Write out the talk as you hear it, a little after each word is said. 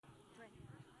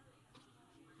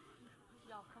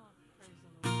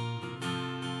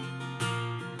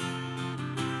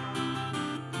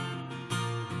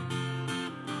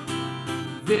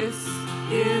This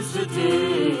is the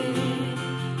day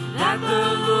that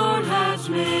the Lord has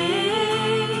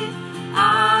made.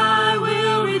 I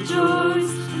will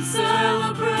rejoice and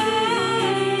celebrate.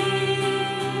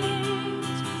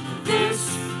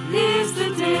 This is the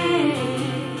day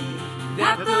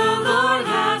that the Lord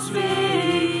has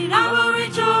made. I will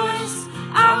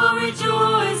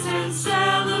rejoice and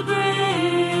celebrate.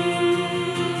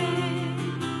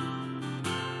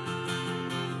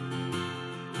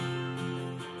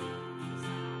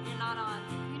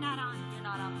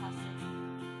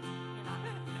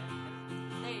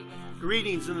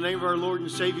 Greetings in the name of our Lord and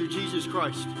Savior Jesus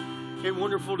Christ. It's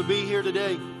wonderful to be here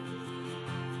today.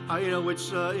 Let's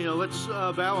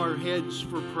bow our heads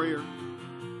for prayer.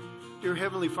 Dear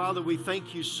Heavenly Father, we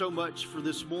thank you so much for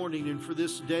this morning and for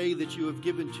this day that you have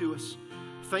given to us.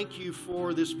 Thank you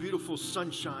for this beautiful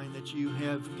sunshine that you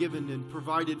have given and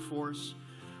provided for us.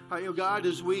 God,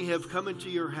 as we have come into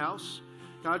your house,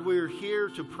 God, we are here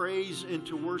to praise and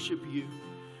to worship you.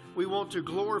 We want to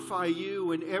glorify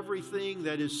you in everything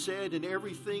that is said and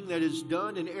everything that is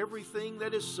done and everything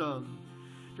that is sung.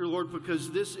 Dear Lord,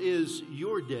 because this is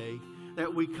your day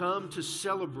that we come to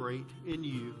celebrate in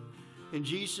you. In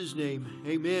Jesus' name,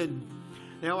 amen.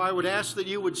 Now I would ask that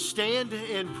you would stand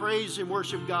and praise and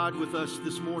worship God with us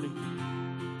this morning.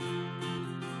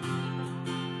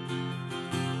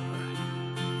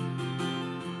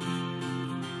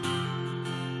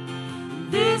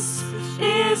 This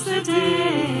is the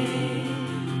day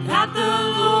that the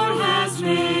Lord has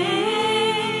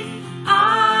made.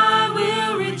 I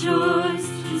will rejoice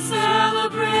and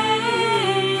celebrate.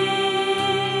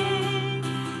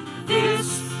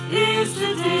 This is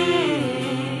the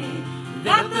day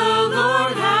that the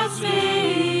Lord has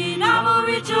made. I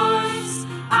will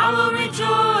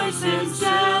rejoice and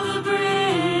celebrate.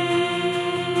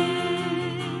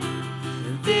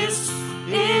 This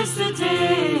is the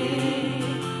day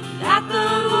that the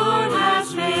Lord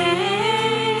has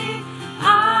made.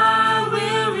 I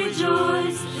will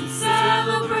rejoice and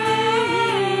celebrate.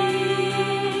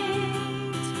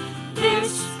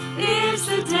 This is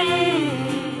the day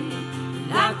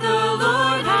that the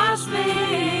Lord has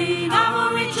made. I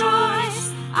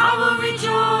will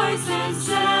rejoice and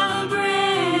celebrate.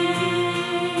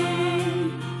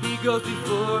 He goes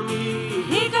before me.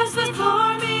 He goes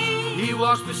before me. He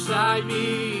walks beside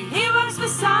me. He walks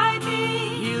beside me.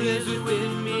 He lives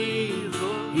within me.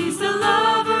 He's the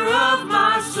lover of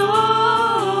my soul.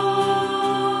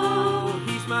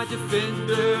 He's my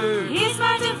defender. He's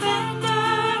my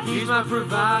defender. He's my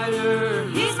provider.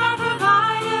 He's my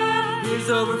provider. His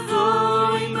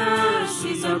overflowing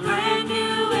Mercies are brand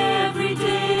new every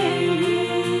day.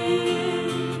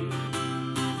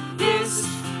 This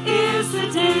is the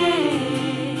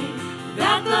day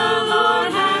that the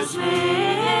Lord has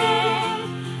made.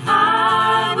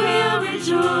 I will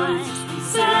rejoice and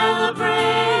celebrate.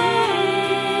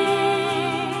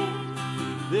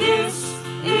 This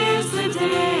is the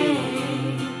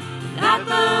day that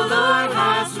the Lord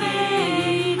has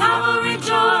made. I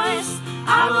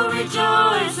will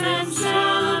rejoice and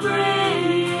celebrate.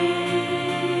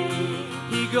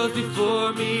 He goes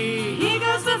before me. He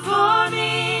goes before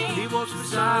me. He walks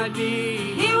beside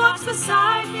me. He walks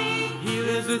beside me. He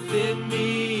lives within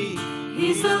me.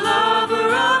 He's the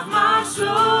lover of my soul.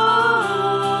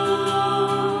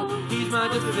 He's my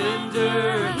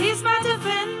defender. He's my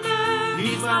defender.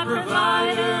 He's my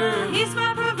provider. He's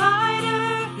my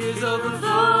provider. His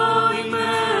overflowing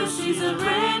Mercies are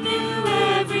brand new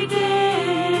every day.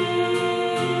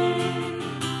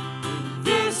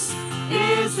 This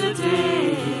is the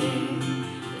day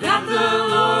that the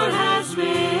Lord has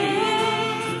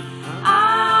made.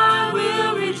 I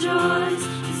will rejoice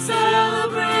and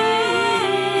celebrate.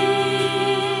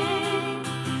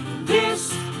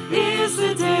 This is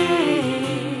the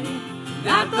day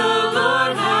that the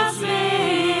Lord has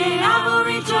made. I will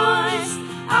rejoice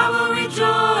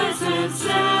and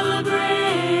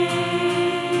celebrate.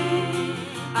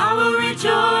 I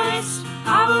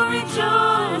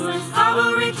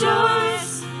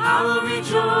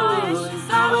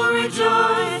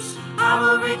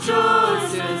will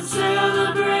rejoice and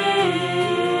celebrate.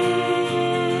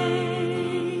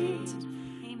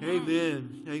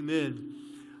 Amen. Amen.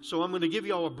 So I'm going to give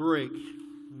you all a break.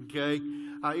 Okay.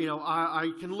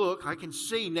 I can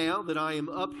see now that I am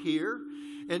up here,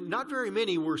 and not very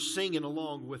many were singing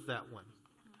along with that one.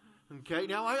 Okay.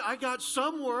 Now I got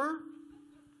somewhere.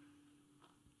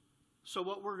 So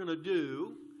what we're going to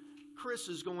do, Chris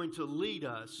is going to lead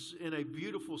us in a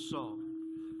beautiful song.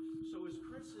 So as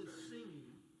Chris is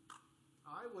singing,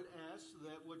 I would ask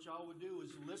that what y'all would do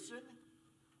is listen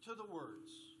to the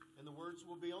words. And the words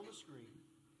will be on the screen.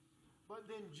 but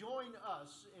then join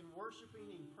us in worshiping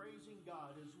and praising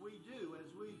God as we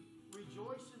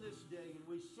rejoice in this day and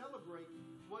we celebrate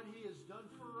what He has done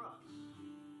for us.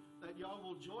 That y'all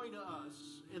will join us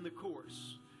in the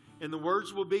chorus. And the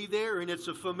words will be there, and it's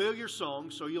a familiar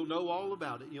song, so you'll know all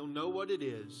about it. You'll know what it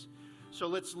is. So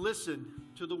let's listen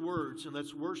to the words and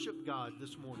let's worship God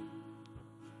this morning.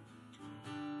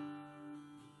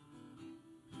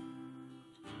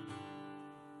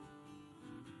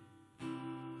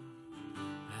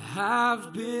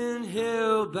 I've been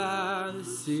held by the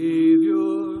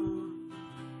Savior.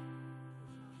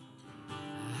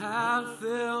 I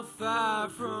felt fire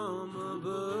from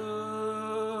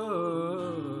above.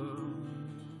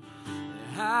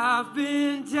 I've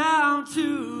been down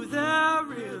to the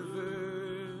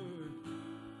river,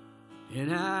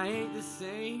 and I ain't the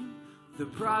same. The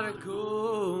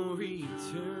prodigal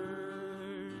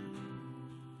returned.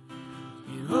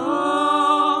 And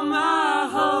all my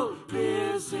hope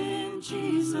is in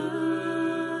Jesus.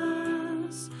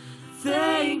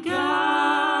 Thank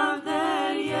God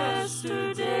that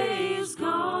yesterday is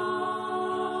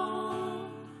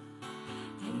gone,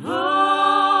 and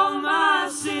all my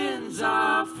sins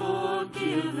are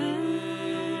forgiven,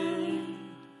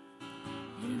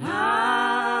 and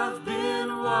I've been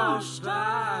washed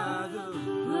by the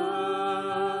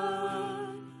blood.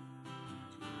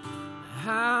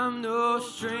 I'm no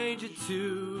stranger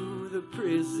to the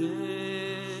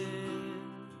prison.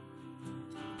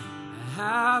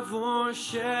 I've worn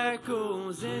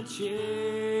shackles and chains,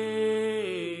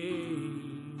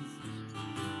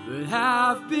 but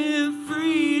I've been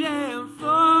freed and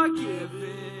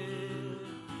forgiven,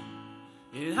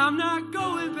 and I'm not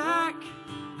going back.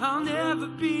 I'll never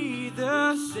be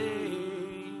the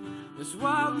same. That's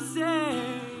why we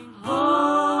sing,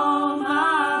 all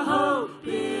my hope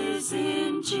is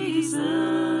in Jesus.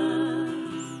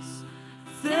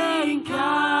 Thank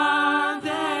God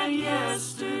that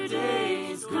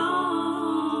yesterday's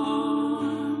gone,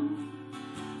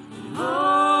 and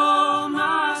all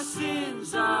my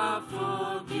sins are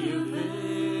forgiven,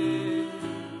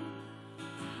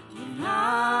 and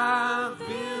I've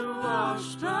been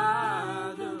washed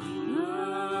by the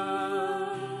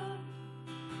blood.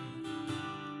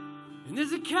 And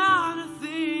there's a kind of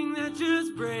thing that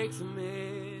just breaks a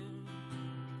man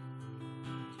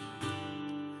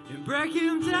and break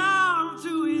him down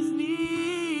to his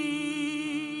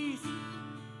knees.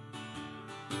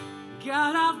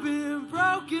 God, I've been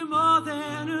broken more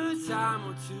than a time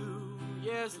or two,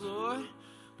 yes, Lord.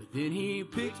 But then He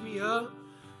picked me up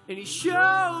and He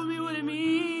showed me what it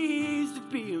means to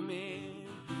be a man.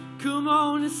 Come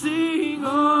on and sing,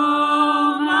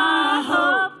 all my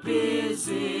hope is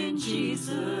in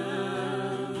Jesus.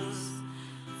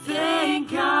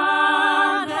 Thank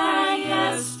God that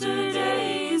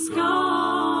yesterday's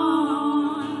gone,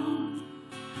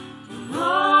 and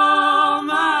all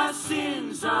my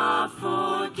sins are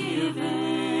forgiven,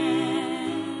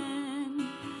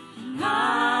 and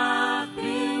I've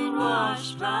been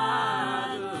washed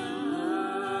by the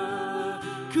blood.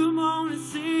 Come on and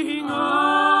sing,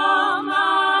 all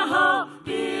my hope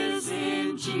is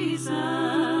in Jesus.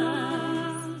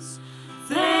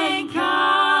 Thank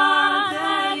God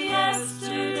that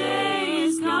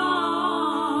yesterday's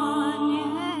gone,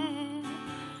 yeah.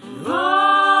 And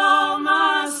all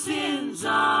my sins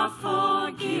are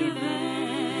forgiven,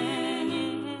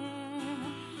 yeah.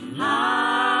 And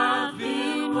I've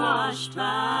been washed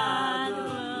by the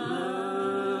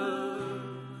blood.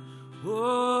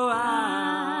 Oh,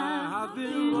 I've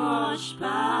been washed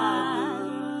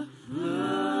by the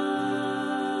blood.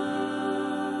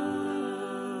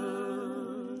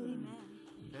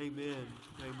 Amen.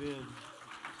 Amen.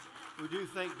 We do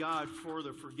thank God for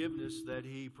the forgiveness that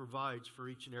He provides for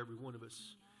each and every one of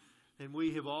us. And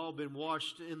we have all been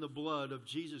washed in the blood of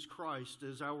Jesus Christ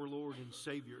as our Lord and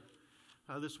Savior.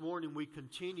 This morning we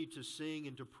continue to sing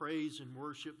and to praise and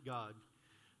worship God.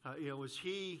 As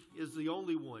He is the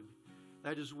only one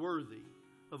that is worthy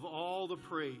of all the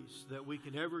praise that we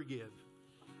can ever give.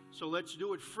 So let's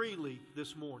do it freely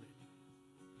this morning.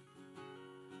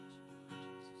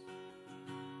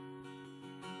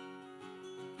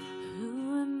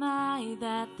 Who am I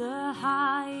that the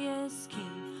highest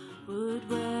King would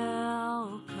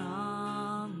welcome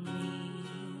me?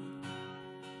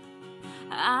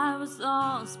 I was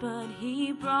lost, but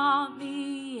He brought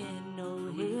me in.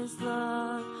 Oh, His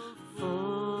love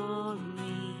for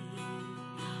me.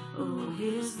 Oh,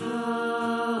 His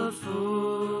love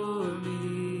for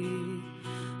me.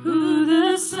 Who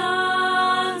the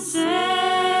Son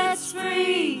sets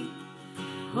free,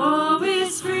 oh,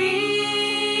 is free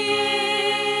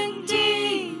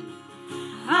indeed.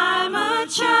 I'm a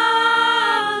child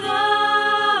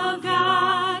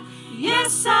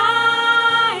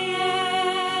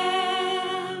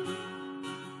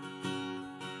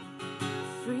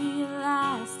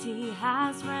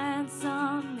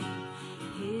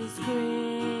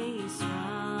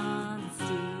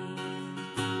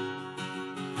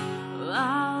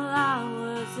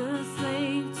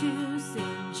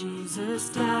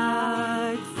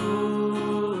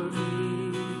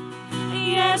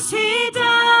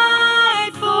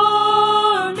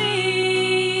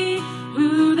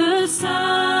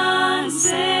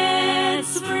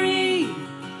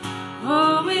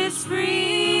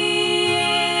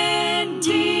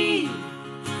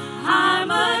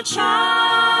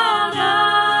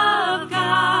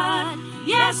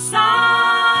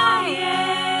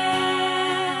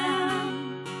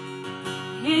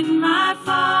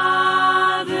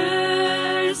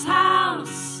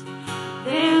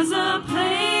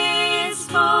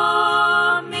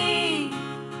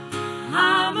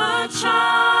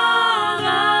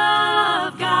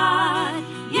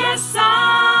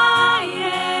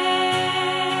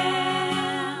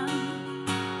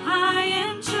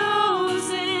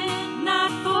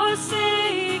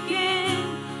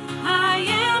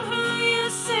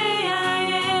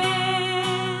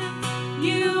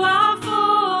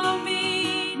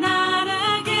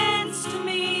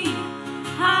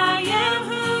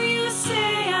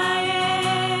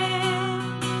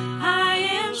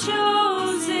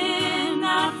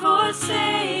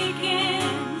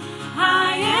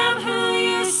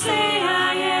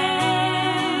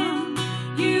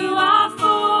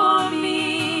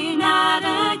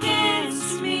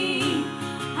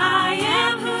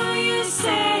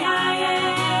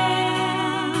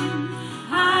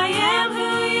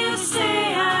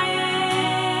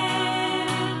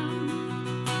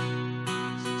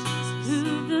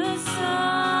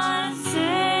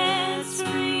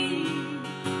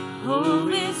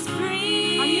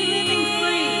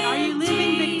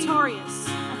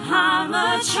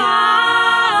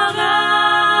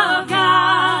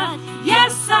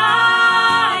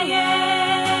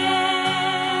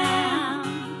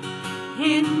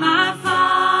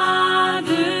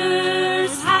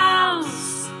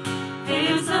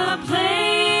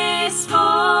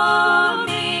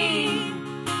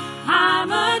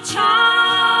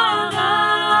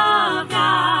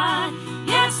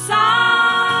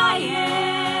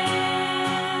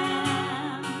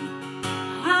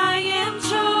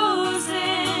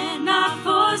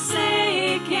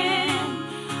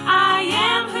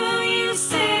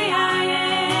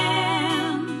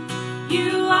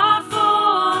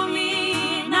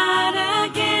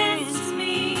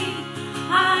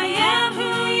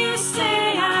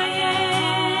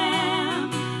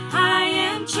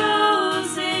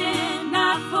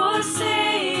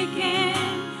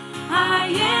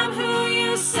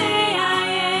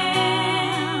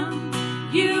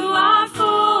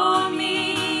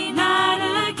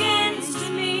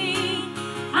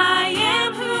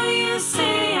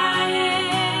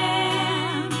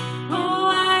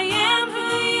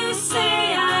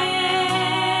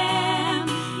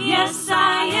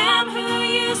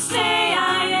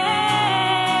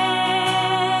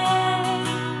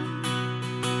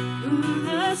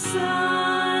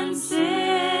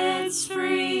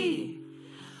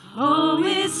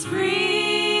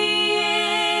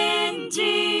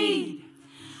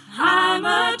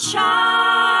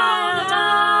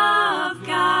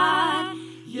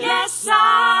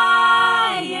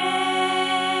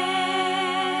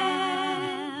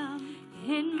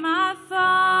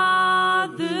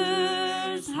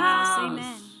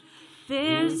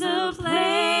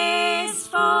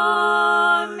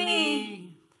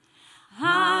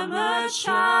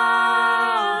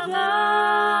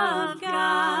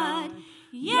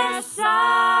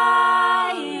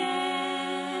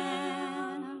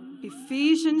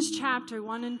Ephesians chapter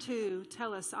 1 and 2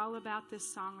 tell us all about this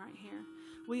song right here.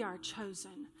 We are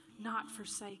chosen, not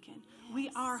forsaken.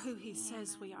 We are who He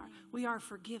says we are. We are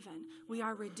forgiven. We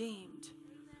are redeemed.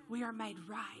 We are made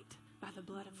right by the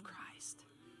blood of Christ.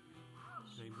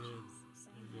 Amen.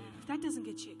 If that doesn't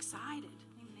get you excited,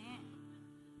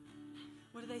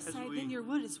 what do they say? Then your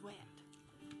wood is wet.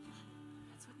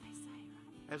 That's what they say,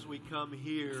 right? As we come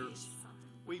here,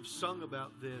 we've sung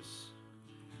about this.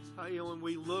 When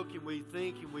we look and we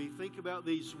think about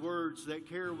these words that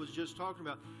Kara was just talking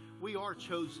about, we are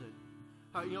chosen.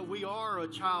 We are a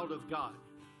child of God.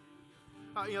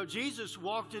 Jesus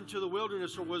walked into the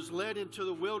wilderness, or was led into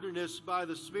the wilderness by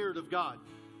the Spirit of God.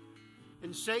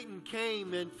 And Satan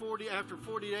came after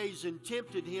 40 days and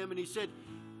tempted Him, and he said,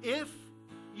 if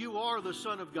you are the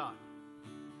Son of God.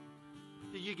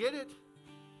 Do you get it?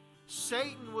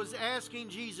 Satan was asking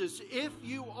Jesus, if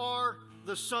you are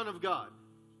the Son of God.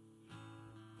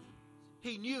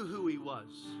 He knew who He was.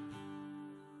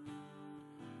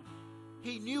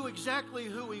 He knew exactly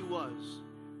who He was.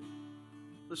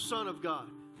 The Son of God.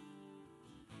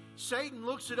 Satan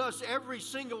looks at us every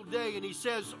single day and he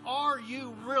says, are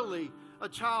you really a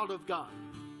child of God?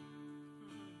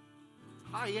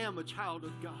 I am a child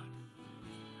of God.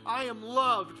 I am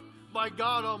loved by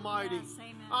God Almighty. Yes,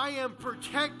 amen. I am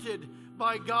protected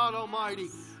by God Almighty.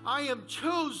 Yes. I am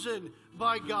chosen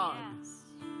by God. Yes. Yes.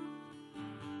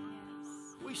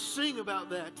 We sing about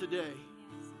that today.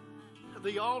 Yes.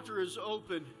 The altar is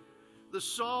open. The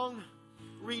song,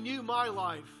 Renew My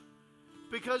Life.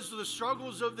 Because of the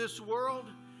struggles of this world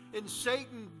and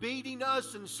Satan beating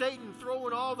us and Satan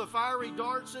throwing all the fiery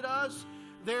darts at us,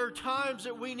 there are times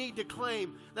that we need to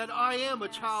claim that I am a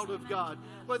child of God.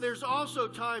 But there's also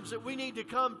times that we need to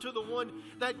come to the one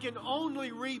that can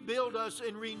only rebuild us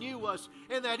and renew us,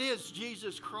 and that is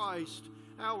Jesus Christ,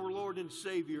 our Lord and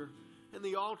Savior. And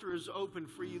the altar is open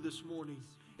for you this morning.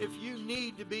 If you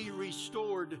need to be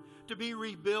restored, to be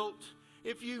rebuilt,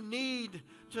 if you need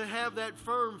to have that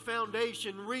firm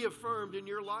foundation reaffirmed in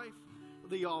your life,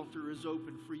 the altar is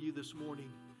open for you this morning.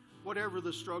 Whatever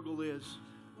the struggle is,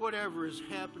 whatever is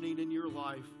happening in your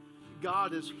life,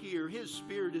 God is here. His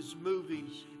Spirit is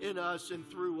moving in us and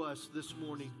through us this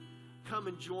morning. Come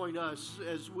and join us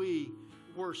as we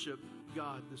worship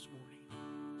God this morning.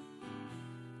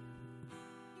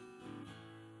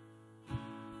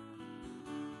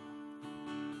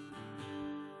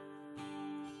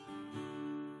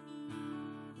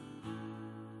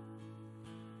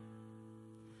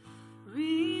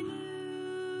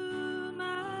 Renew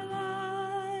my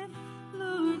life,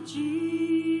 Lord Jesus.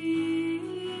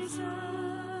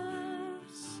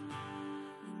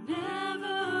 I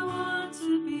never want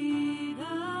to be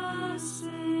the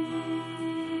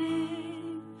same.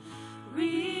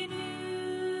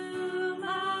 Renew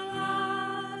my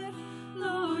life,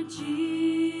 Lord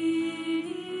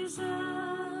Jesus.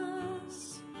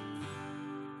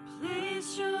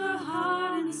 Place your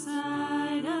heart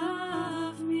inside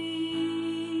of me.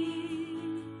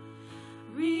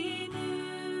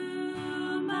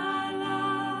 Renew my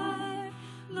life,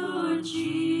 Lord Jesus.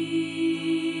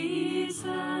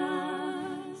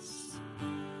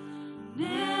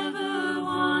 Never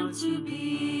want to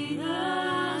be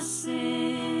the same.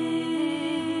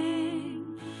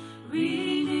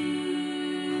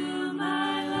 Renew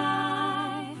my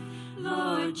life,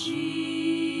 Lord Jesus.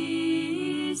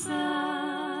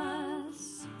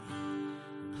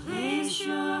 Place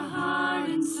your heart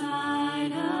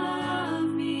inside of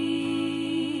me.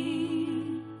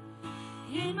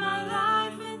 In my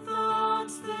life and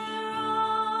thoughts there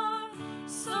are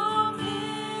so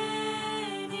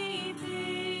many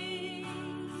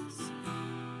things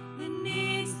that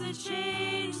needs the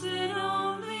change that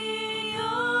only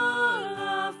your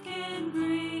love can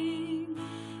bring.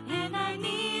 And I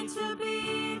need to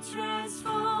be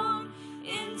transformed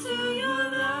into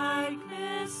your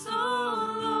likeness,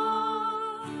 oh Lord.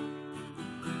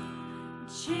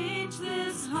 Change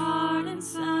this heart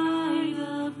inside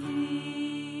of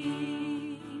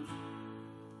me.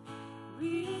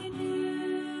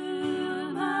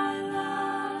 Renew my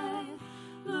life,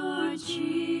 Lord Jesus.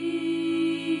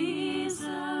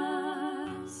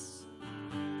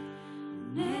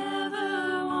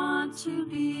 Never want to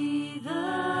be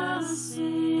the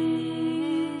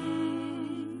same.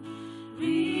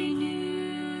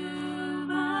 Renew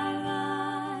my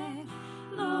life,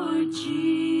 Lord Jesus.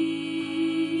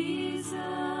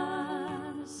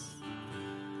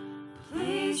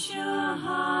 Place your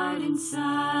heart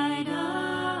inside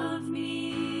of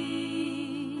me.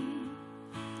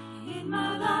 In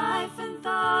my life and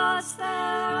thoughts there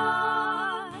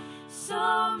are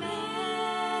so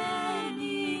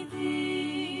many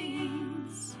things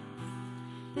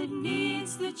that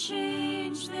needs the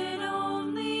change that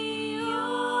only your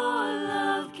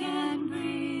love can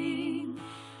bring.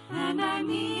 And I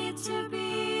need to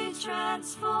be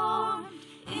transformed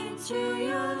into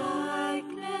your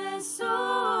likeness,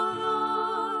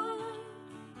 oh Lord.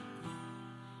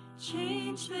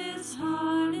 Change this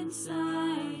heart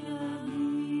inside of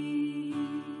me.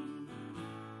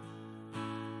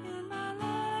 In my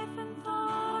life and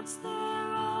thoughts there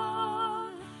are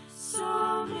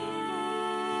so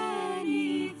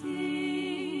many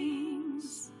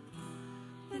things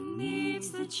that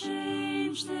needs the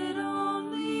change that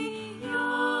only your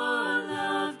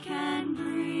love can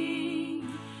bring.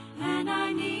 And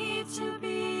I need to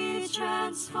be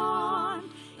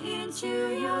transformed into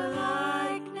your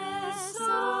likeness,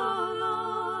 oh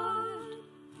Lord.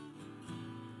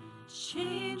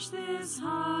 Change this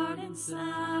heart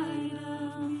inside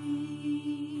of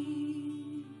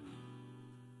me.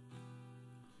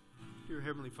 Dear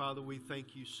Heavenly Father, we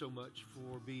thank you so much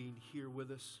for being here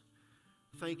with us.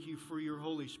 Thank you for your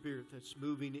Holy Spirit that's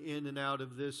moving in and out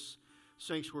of this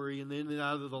sanctuary and in and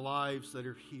out of the lives that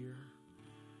are here.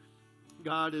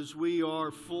 God, as we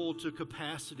are full to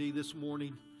capacity this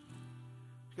morning,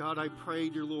 God, I pray,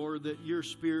 dear Lord, that your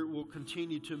Spirit will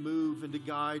continue to move and to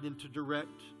guide and to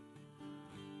direct.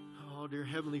 Oh, dear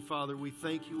Heavenly Father, we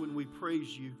thank you and we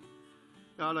praise you.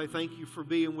 God, I thank you for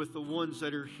being with the ones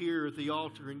that are here at the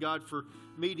altar, and God, for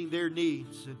meeting their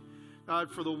needs. And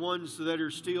God, for the ones that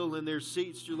are still in their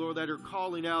seats, dear Lord, that are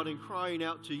calling out and crying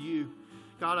out to you.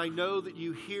 God, I know that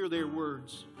you hear their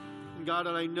words. And God,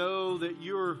 I know that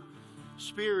your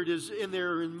Spirit is in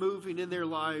there and moving in their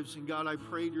lives. And God, I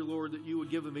pray, dear Lord, that you would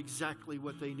give them exactly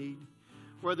what they need.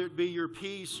 Whether it be your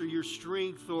peace or your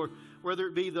strength, or whether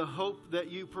it be the hope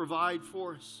that you provide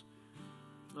for us.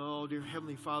 Oh, dear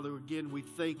Heavenly Father, again, we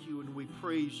thank you and we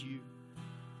praise you.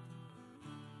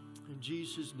 In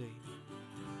Jesus' name,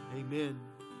 amen.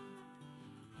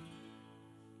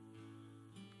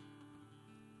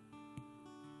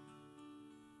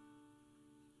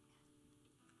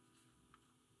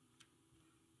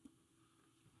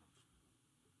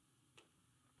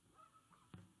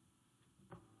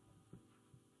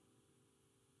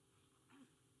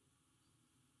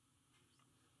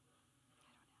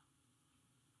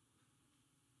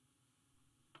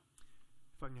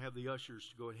 If I can have the ushers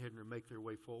to go ahead and make their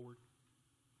way forward.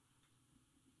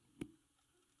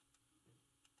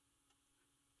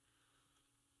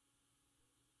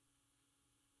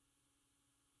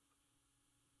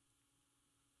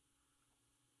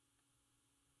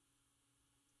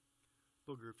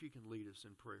 Booger, if you can lead us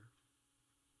in prayer.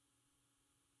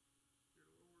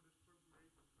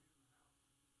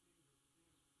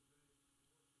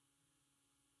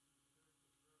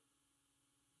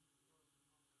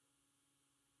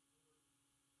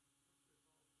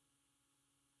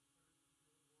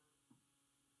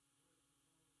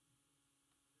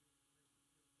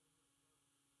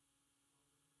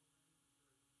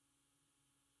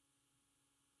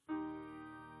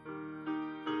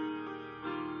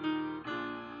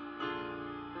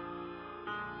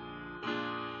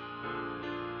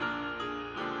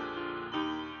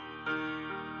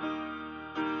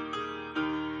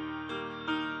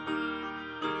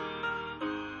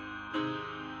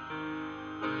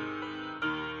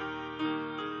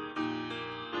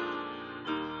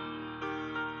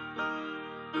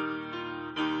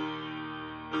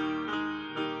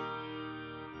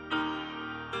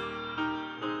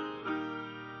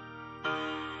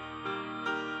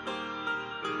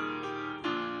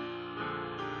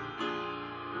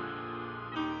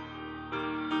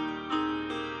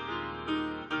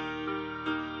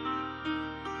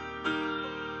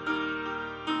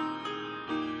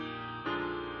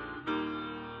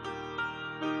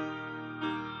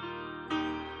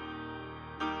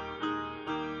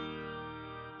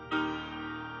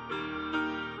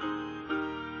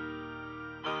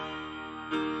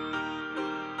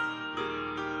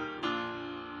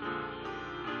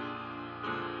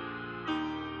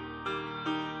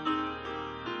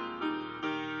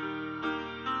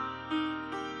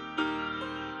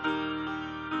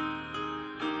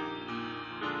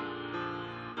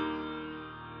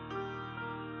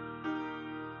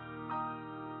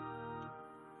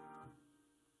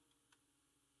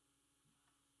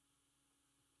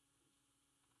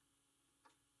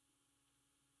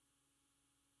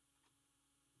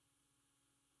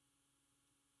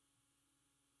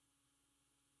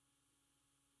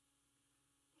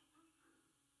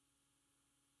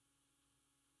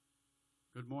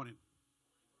 Good morning.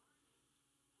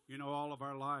 You know, all of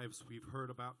our lives we've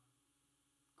heard about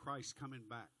Christ coming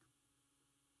back.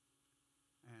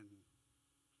 And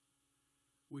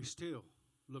we still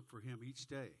look for him each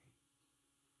day.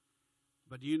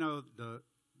 But you know, the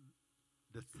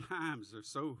times are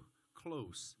so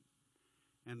close,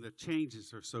 and the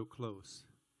changes are so close,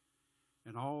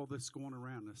 and all that's going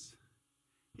around us.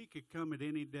 He could come at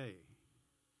any day.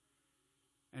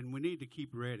 And we need to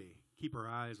keep ready. Keep our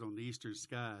eyes on the eastern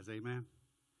skies. Amen.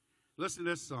 Listen to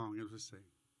this song as we sing.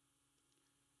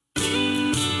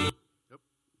 Yep.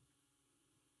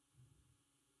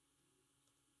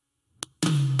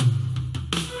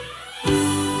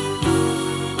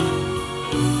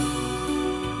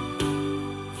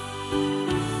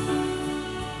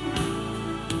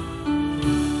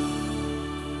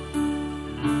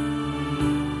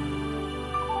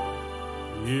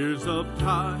 Years of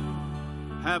time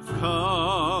have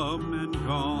come and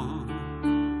gone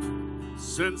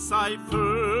since I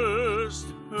first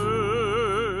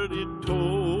heard it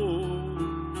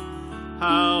told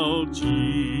how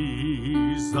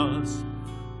Jesus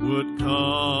would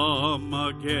come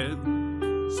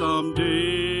again someday.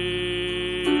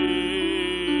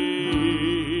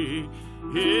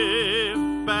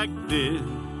 If back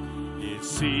then it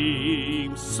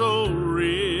seemed so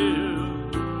real,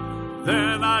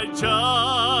 then I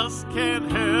just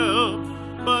can't help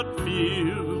but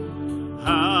feel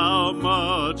how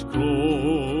much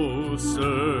closer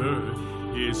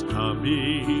His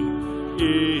coming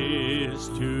is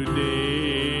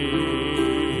today.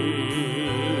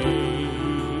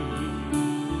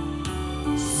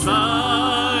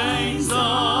 Signs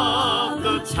of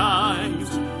the times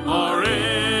are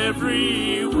everywhere.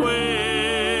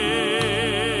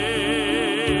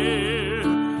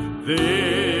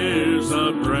 There's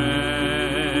a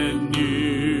brand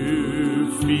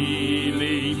new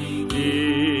feeling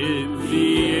in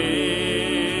the air.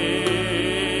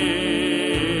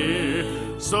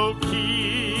 So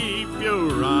keep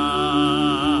your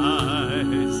eyes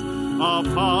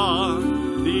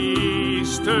upon the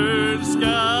eastern skies.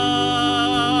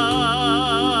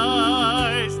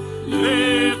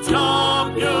 Lift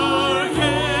up your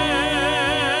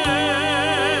head,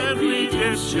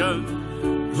 redemption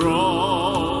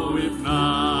draweth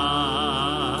nigh.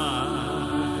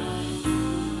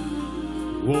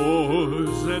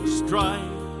 Wars and strife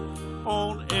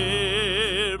on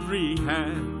every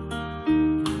hand.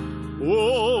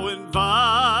 Oh, and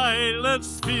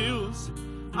violence fills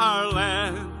our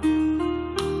land.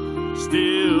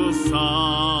 Still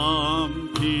some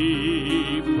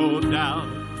people doubt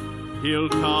He'll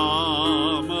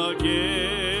come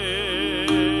again.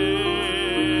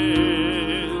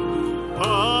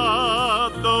 But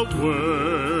the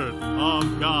word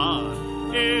of God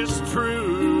is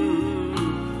true.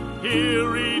 He'll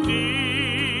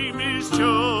redeem His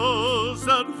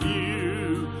chosen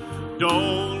few.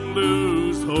 Don't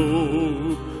lose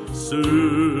hope.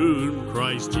 Soon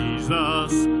Christ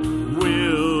Jesus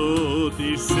will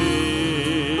descend.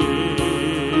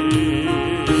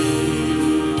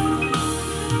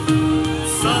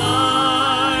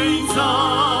 Signs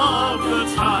of the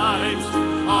times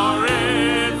are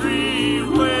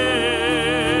everywhere.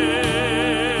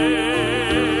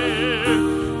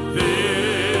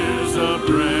 There's a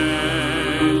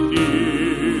brand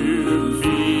new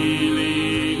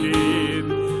feeling in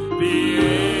the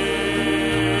air.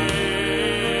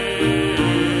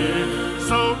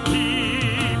 So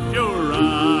keep your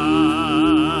eyes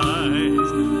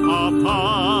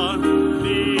upon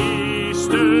the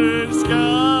eastern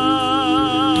skies.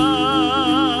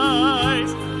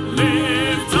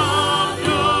 Lift up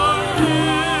your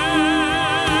head,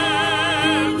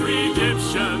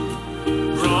 redemption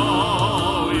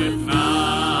draweth nigh.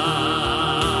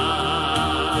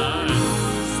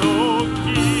 So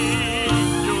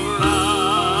keep your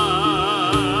eyes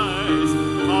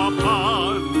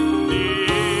upon the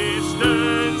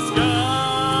eastern skies.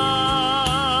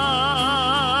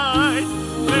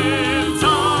 Lift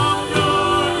up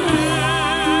your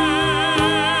head,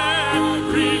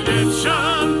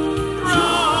 redemption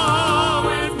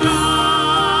draweth nigh.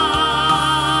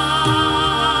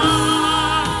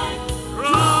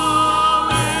 Draweth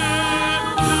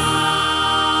nigh.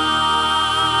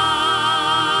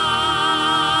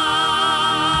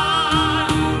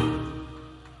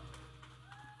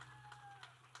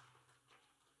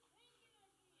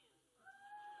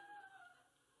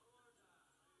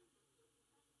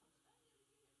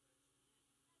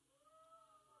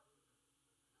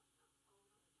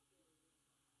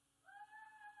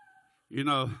 You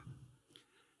know,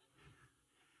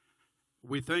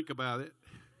 we think about it,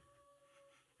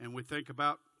 and we think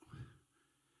about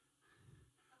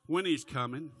when He's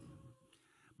coming,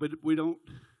 but we don't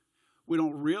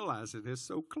realize it. It's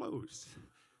so close.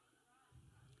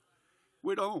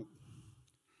 We don't.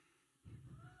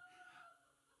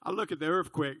 I look at the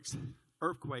earthquakes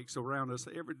around us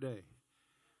every day.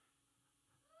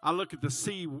 I look at the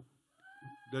sea,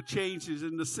 the changes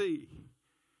in the sea.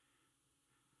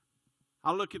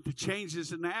 I look at the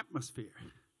changes in the atmosphere.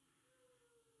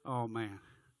 Oh, man,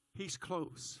 he's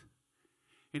close.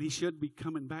 And he should be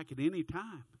coming back at any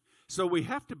time. So we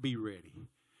have to be ready.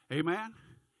 Amen?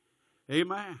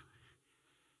 Amen.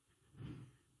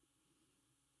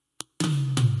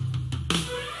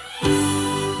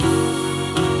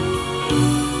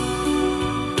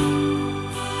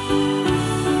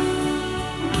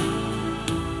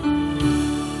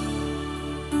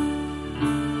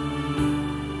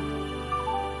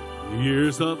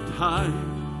 Years of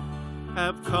time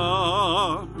have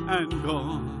come and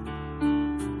gone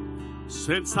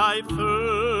since I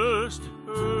first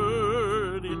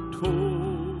heard it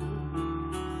told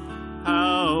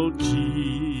how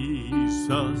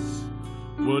Jesus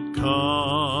would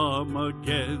come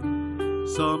again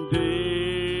someday.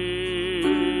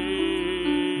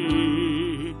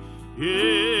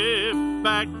 If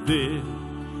back then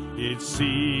it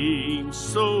seemed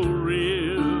so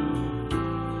real,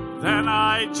 then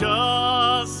I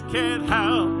just can't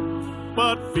help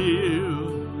but feel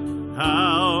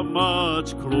how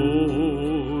much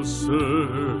closer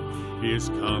His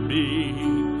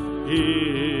coming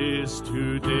is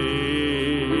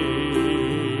today.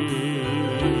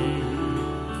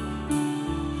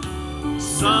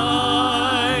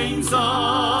 Signs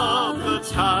of the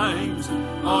times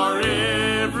are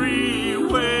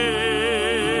everywhere.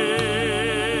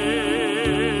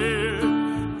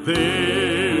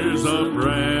 There's a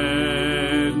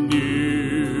brand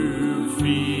new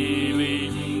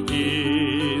feeling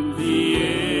in the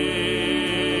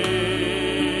air.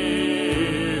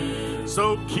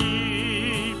 So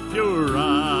keep your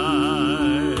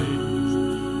eyes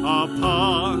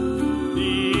upon the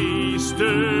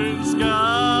eastern skies.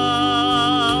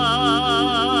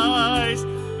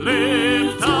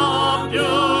 Lift up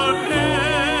your head,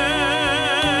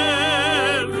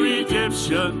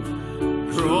 redemption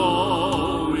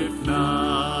draweth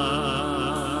nigh.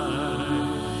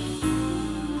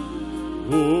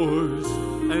 Wars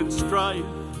and strife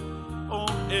on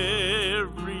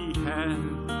every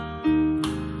hand.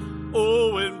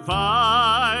 Oh, and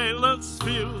violence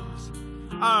fills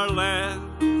our land.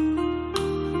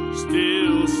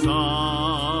 Still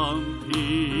some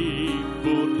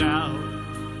people doubt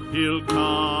He'll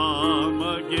come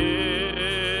again.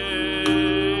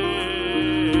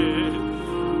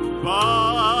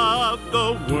 But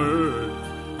the word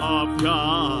of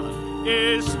God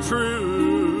is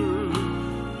true.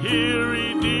 He'll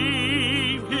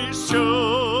redeem His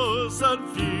chosen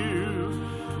few.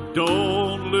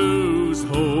 Don't lose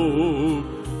hope.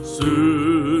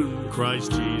 Soon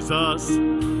Christ Jesus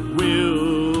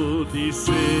will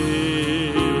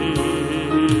descend.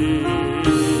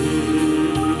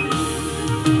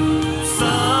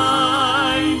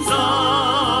 Signs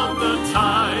of the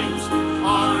times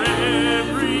are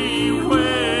everywhere.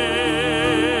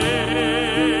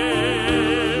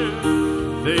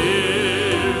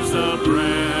 There's a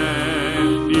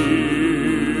brand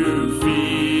new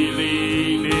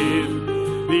feeling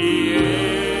in the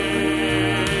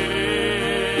air.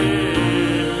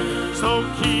 So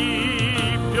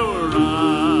keep your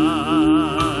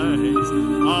eyes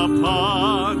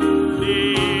upon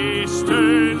the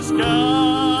eastern skies.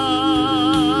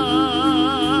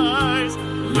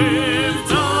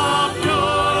 Lift up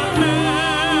your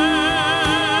head,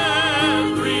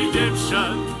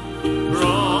 redemption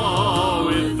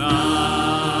draweth nigh.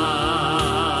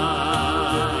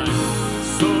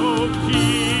 So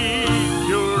keep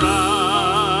your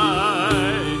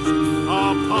eyes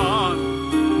upon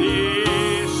the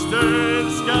eastern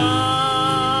sky.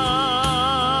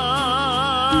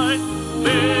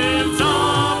 Lift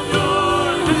up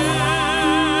your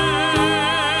head,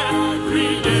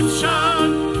 redemption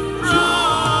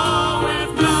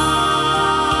draweth nigh.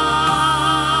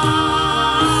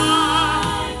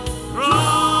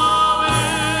 Draweth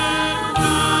nigh.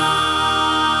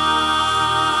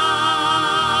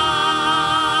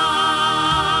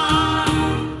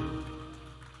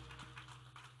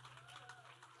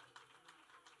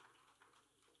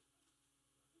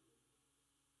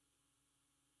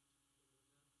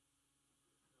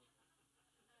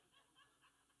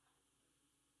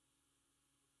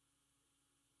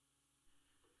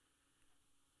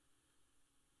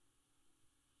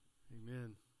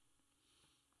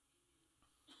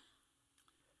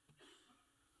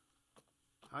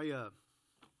 Amen.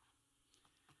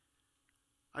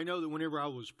 I know that whenever I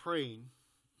was praying,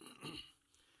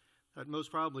 that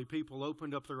most probably people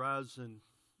opened up their eyes and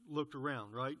looked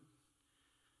around, right?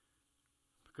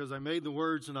 because I made the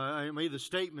words and I made the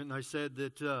statement, and I said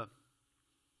that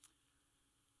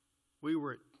we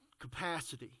were at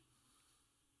capacity.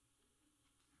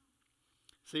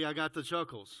 See, I got the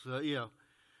chuckles.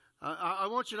 I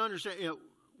want you to understand,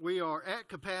 we are at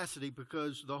capacity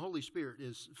because the Holy Spirit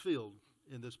is filled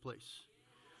in this place.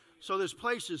 So this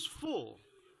place is full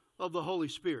of the Holy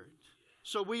Spirit.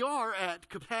 So we are at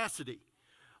capacity.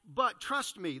 But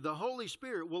trust me, the Holy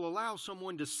Spirit will allow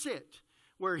someone to sit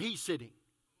where He's sitting.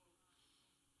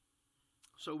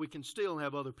 So we can still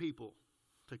have other people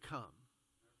to come.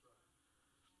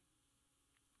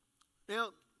 Now,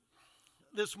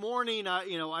 this morning, I'm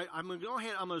going to go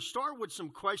ahead. I'm going to start with some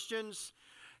questions,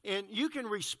 and you can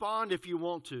respond if you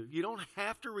want to. You don't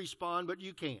have to respond, but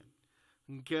you can.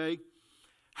 Okay?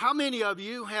 How many of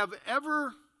you have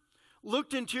ever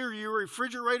looked into your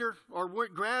refrigerator or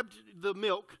grabbed the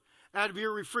milk out of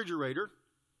your refrigerator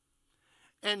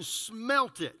and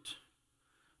smelt it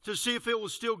to see if it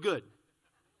was still good?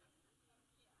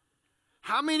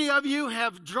 How many of you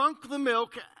have drunk the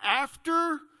milk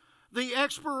after the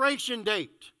expiration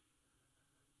date?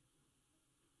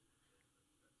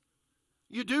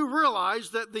 You do realize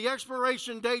that the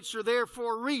expiration dates are there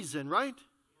for a reason, right?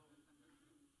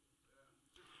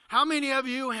 How many of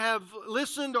you have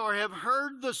listened or have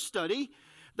heard the study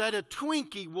that a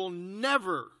Twinkie will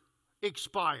never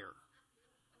expire?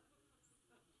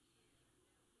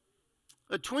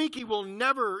 A Twinkie will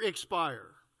never expire.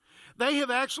 They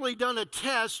have actually done a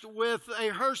test with a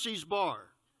Hershey's bar.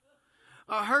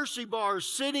 A Hershey bar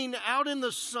sitting out in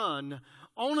the sun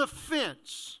on a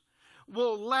fence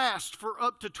will last for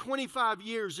up to 25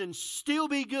 years and still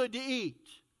be good to eat.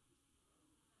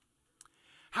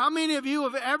 How many of you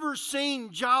have ever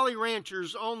seen Jolly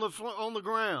Ranchers on the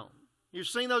ground? You've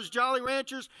seen those Jolly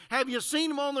Ranchers? Have you seen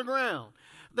them on the ground?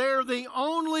 They're the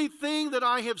only thing that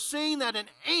I have seen that an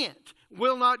ant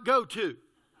will not go to.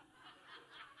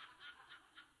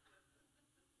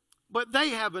 But they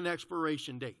have an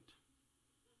expiration date.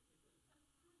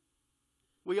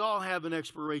 We all have an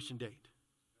expiration date.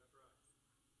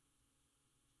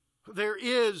 There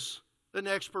is an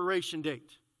expiration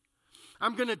date.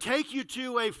 I'm going to take you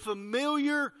to a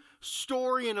familiar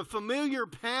story and a familiar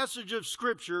passage of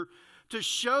Scripture to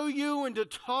show you and to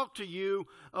talk to you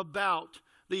about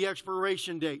the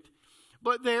expiration date.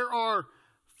 But there are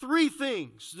three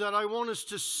things that I want us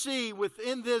to see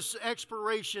within this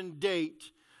expiration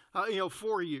date,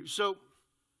 for you. So,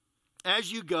 as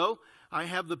you go, I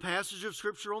have the passage of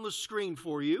Scripture on the screen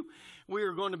for you. We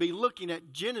are going to be looking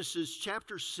at Genesis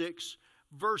chapter 6,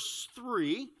 verse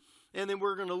 3. And then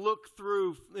we're going to look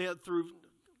through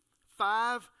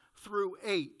 5 through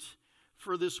 8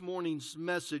 for this morning's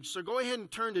message. So go ahead and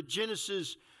turn to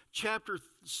Genesis chapter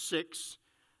 6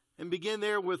 and begin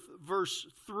there with verse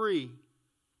 3.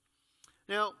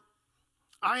 Now,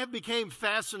 I have become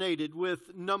fascinated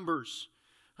with numbers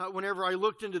whenever I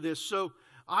looked into this. So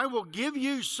I will give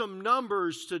you some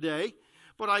numbers today,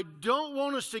 but I don't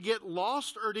want us to get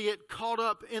lost or to get caught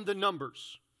up in the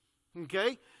numbers.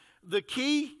 Okay? The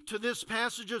key to this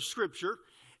passage of Scripture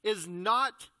is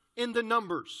not in the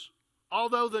numbers,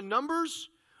 although the numbers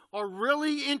are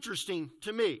really interesting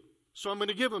to me. So I'm going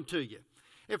to give them to you.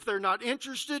 If they're not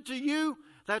interested to you,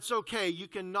 that's okay. You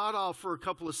can nod off for a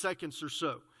couple of seconds or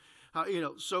so.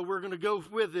 So we're going to go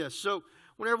with this. So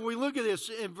whenever we look at this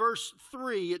in verse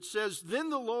 3, it says, "Then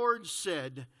the Lord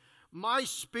said, my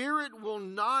spirit will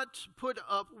not put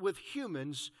up with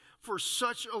humans for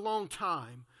such a long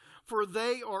time, for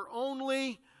they are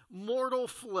only mortal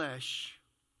flesh."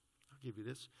 I'll give you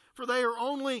this. "For they are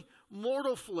only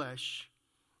mortal flesh,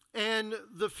 and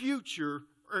in the future,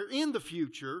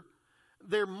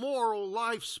 their moral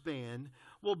lifespan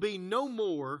will be no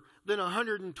more than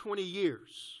 120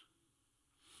 years.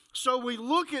 So we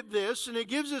look at this, and it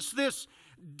gives us this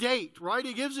date, right?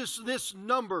 It gives us this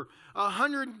number,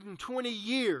 120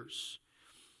 years.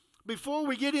 Before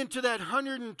we get into that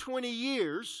 120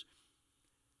 years,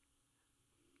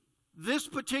 this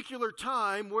particular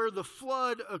time where the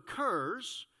flood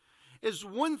occurs is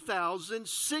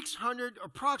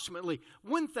approximately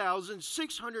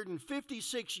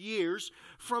 1,656 years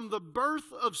from the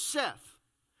birth of Seth.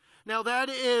 Now that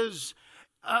is,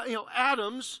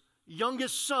 Adam's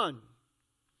youngest son.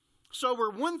 So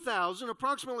we're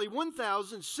approximately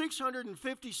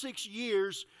 1,656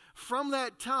 years from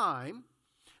that time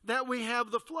that we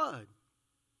have the flood.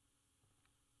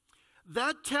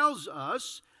 That tells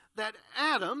us that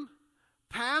Adam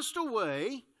passed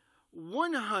away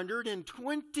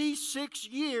 126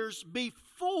 years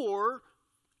before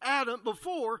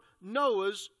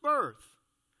Noah's birth.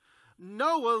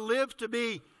 Noah lived to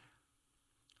be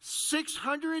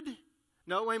 600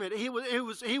 No, wait a minute.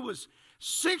 He was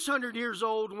 600 years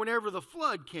old whenever the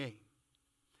flood came.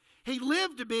 He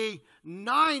lived to be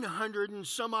 900 and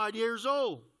some odd years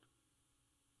old.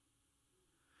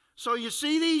 So you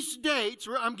see these dates.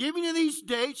 I'm giving you these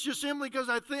dates just simply because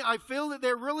I feel that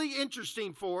they're really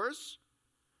interesting for us.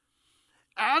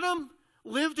 Adam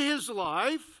lived his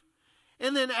life,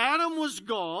 and then Adam was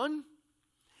gone,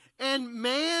 and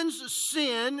man's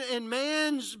sin and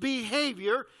man's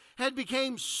behavior had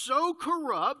become so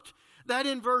corrupt that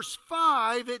in verse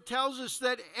 5 it tells us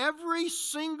that every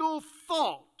single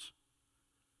thought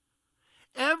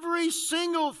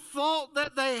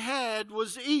that they had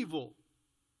was evil.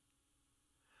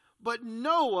 But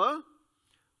Noah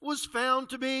was found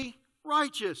to be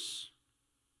righteous.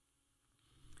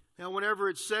 Now, whenever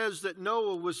it says that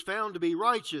Noah was found to be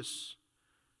righteous,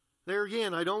 there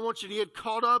again, I don't want you to get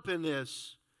caught up in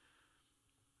this.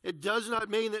 It does not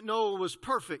mean that Noah was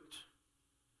perfect.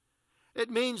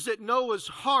 It means that Noah's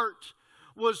heart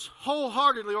was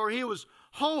wholeheartedly, or he was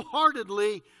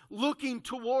wholeheartedly looking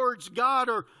towards God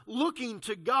or looking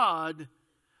to God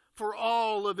for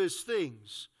all of his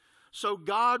things. So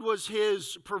God was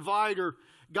his provider.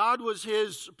 God was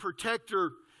his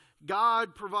protector.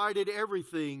 God provided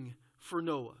everything for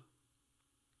Noah.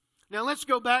 Now let's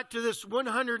go back to this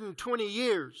 120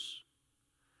 years.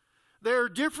 There are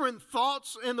different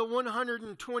thoughts in the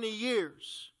 120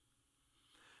 years.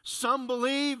 Some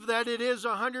believe that it is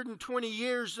 120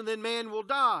 years and then man will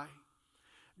die.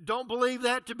 Don't believe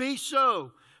that to be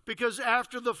so, because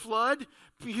after the flood,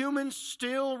 humans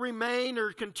still remain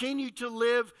or continue to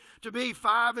live to be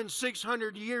 500 and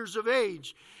 600 years of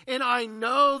age. And I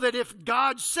know that if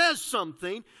God says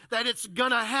something, that it's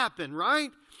going to happen,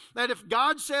 right? That if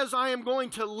God says I am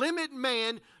going to limit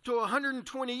man to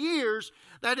 120 years,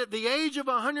 that at the age of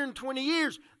 120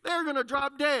 years, they're going to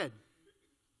drop dead.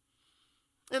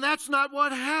 And that's not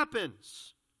what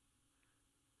happens.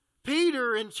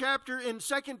 Peter in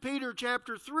 2 Peter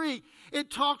chapter 3,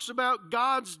 it talks about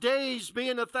God's days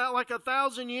being like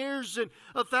 1,000 years and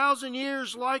 1,000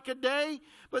 years like a day.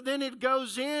 But then it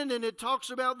goes in and it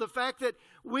talks about the fact that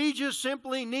we just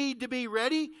simply need to be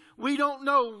ready. We don't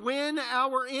know when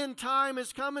our end time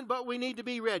is coming, but we need to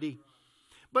be ready.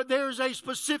 But there's a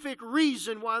specific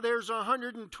reason why there's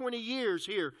 120 years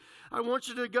here. I want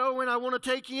you to go and I want to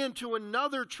take you into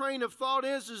another train of thought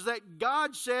is that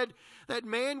God said that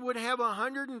man would have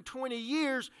 120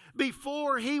 years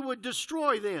before he would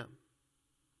destroy them.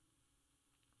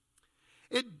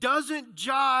 It doesn't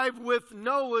jive with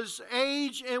Noah's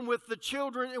age and with the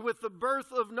children and with the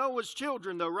birth of Noah's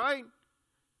children though, right?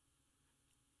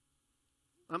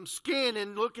 I'm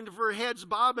scanning, looking for heads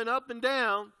bobbing up and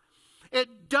down.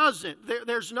 It doesn't.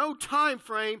 There's no time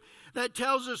frame that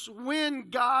tells us when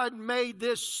God made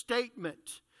this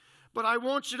statement. But I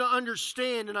want you to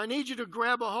understand, and I need you to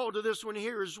grab a hold of this one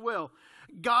here as well.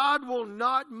 God will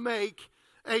not make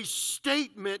a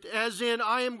statement as in,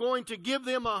 I am going to give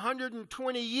them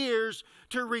 120 years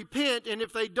to repent, and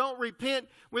if they don't repent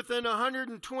within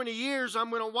 120 years,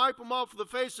 I'm going to wipe them off the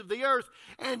face of the earth,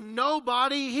 and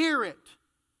nobody hear it.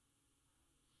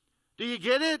 Do you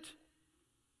get it?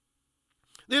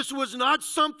 This was not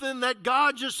something that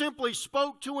God just simply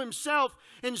spoke to himself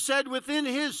and said within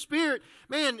his spirit.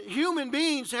 Man, human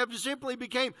beings have simply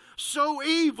become so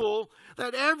evil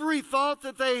that every thought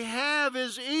that they have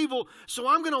is evil. So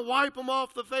I'm going to wipe them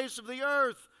off the face of the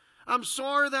earth. I'm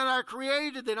sorry that I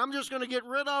created them. I'm just going to get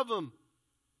rid of them.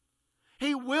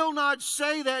 He will not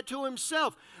say that to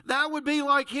himself. That would be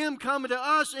like him coming to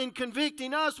us and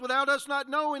convicting us without us not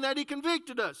knowing that he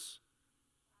convicted us.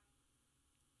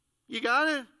 You got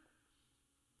it?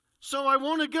 So I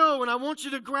want to go and I want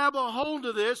you to grab a hold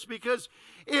of this, because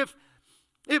if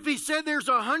he said there's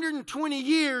 120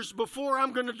 years before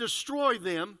I'm going to destroy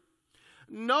them,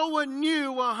 Noah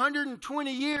knew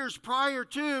 120 years prior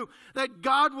to that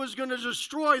God was going to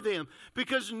destroy them,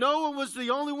 because Noah was the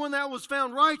only one that was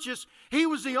found righteous. He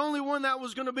was the only one that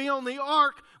was going to be on the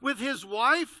ark with his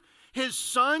wife, his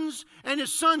sons, and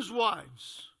his sons'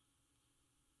 wives.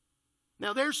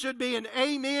 Now, there should be an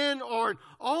amen or an,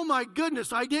 oh my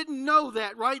goodness, I didn't know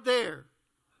that right there.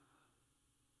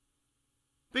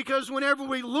 Because whenever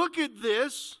we look at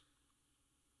this,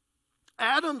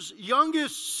 Adam's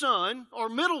youngest son, or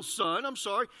middle son, let's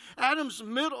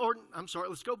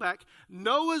go back.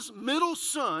 Noah's middle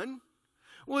son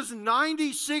was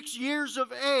 96 years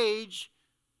of age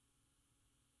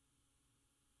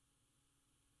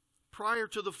prior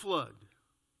to the flood.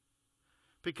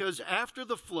 Because after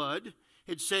the flood,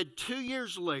 it said 2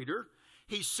 years later,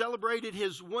 he celebrated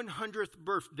his 100th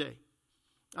birthday.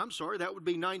 I'm sorry, that would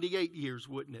be 98 years,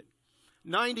 wouldn't it?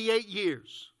 98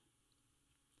 years.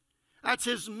 That's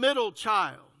his middle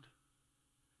child.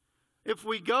 If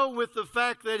we go with the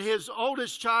fact that his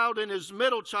oldest child and his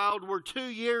middle child were 2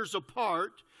 years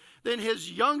apart, then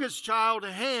his youngest child,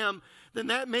 Ham, then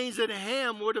that means that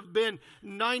Ham would have been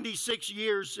 96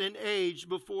 years in age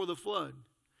before the flood.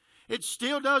 It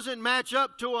still doesn't match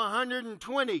up to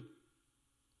 120.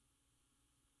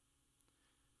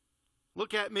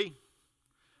 Look at me.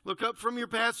 Look up from your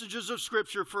passages of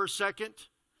Scripture for a second.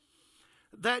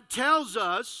 That tells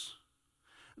us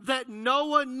that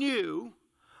Noah knew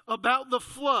about the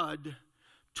flood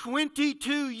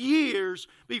 22 years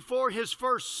before his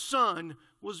first son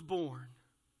was born.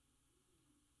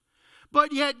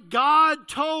 But yet God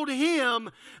told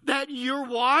him that your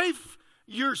wife,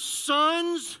 your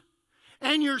sons,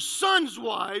 and your sons'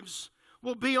 wives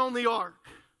will be on the ark.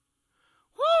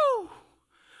 Woo!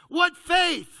 What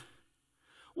faith!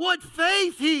 What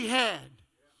faith he had.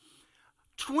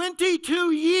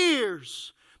 22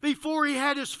 years before he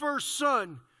had his first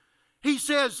son, he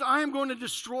says, I am going to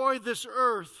destroy this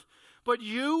earth, but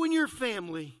you and your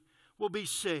family will be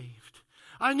saved.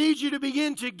 I need you to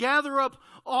begin to gather up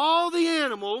all the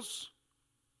animals.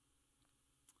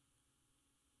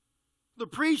 The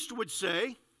priest would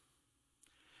say,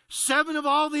 7 of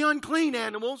all the unclean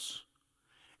animals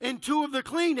and 2 of the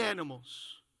clean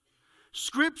animals.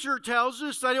 Scripture tells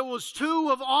us that it was 2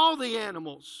 of all the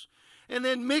animals. And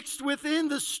then mixed within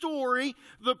the story,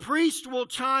 the priest will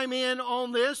chime in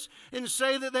on this and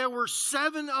say that there were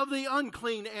 7 of the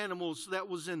unclean animals that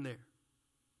was in there.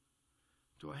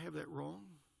 Do I have that wrong?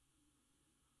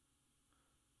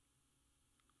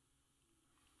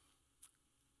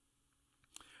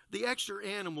 The extra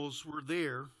animals were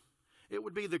there. It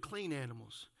would be the clean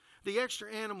animals. The extra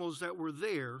animals that were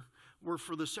there were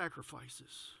for the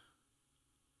sacrifices.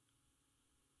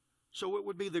 So it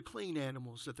would be the clean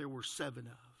animals that there were 7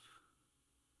 of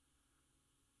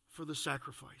for the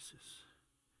sacrifices.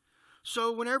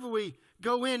 So whenever we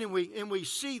go in and we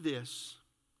see this,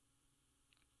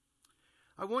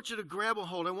 I want you to grab a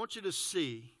hold. I want you to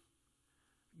see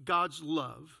God's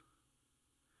love.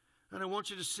 And I want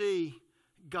you to see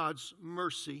God's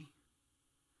mercy.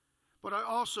 But I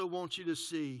also want you to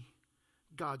see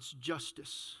God's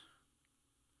justice.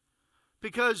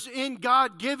 Because in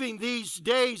God giving these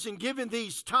days and giving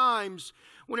these times,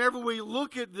 whenever we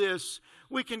look at this,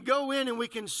 we can go in and we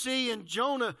can see in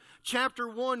Jonah chapter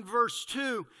 1 verse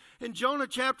 2. In Jonah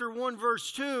chapter 1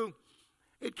 verse 2,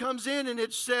 it comes in and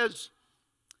it says,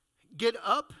 get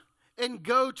up and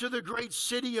go to the great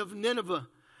city of Nineveh.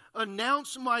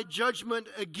 Announce my judgment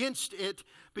against it,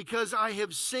 because I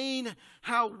have seen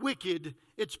how wicked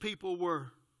its people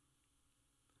were.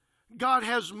 God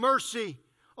has mercy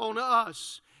on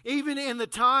us, even in the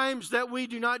times that we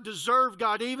do not deserve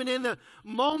God, even in the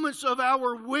moments of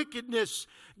our wickedness.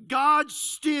 God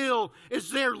still is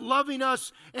there loving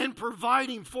us and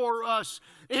providing for us,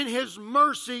 and His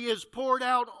mercy is poured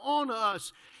out on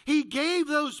us. He gave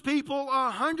those people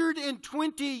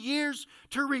 120 years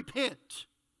to repent.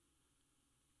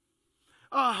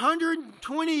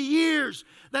 120 years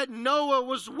that Noah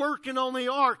was working on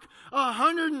the ark.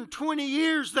 120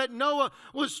 years that Noah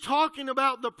was talking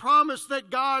about the promise that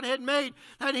God had made,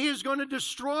 that He is going to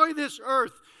destroy this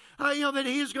earth. That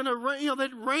He is going to,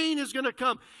 that rain is going to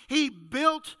come. He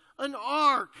built an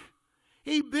ark.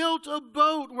 He built a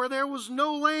boat where there was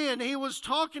no land. He was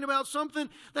talking about something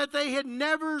that they had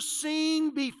never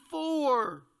seen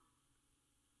before.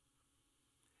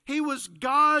 He was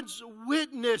God's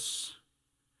witness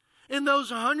in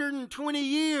those 120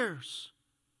 years.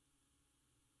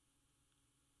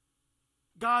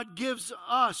 God gives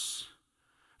us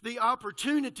the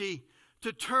opportunity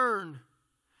to turn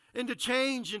and to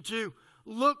change and to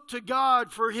look to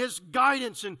God for His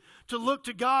guidance and to look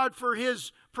to God for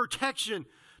His protection,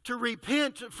 to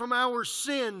repent from our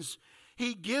sins.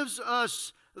 He gives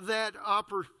us that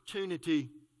opportunity.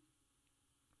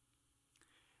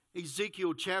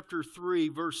 Ezekiel chapter 3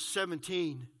 verse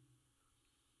 17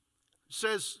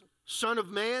 says, Son of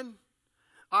man,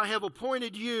 I have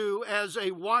appointed you as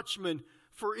a watchman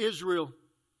for Israel.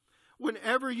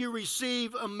 Whenever you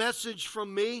receive a message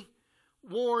from me,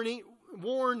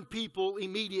 warn people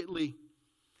immediately.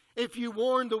 If you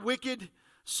warn the wicked,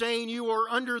 saying you are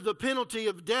under the penalty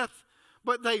of death,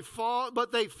 but you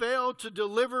fail to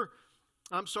deliver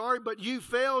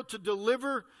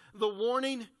the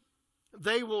warning,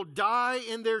 they will die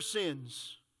in their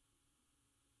sins.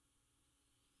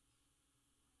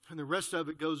 And the rest of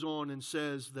it goes on and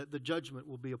says that the judgment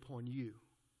will be upon you.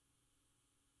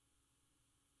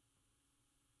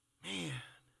 Man.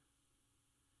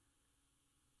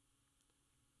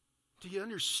 Do you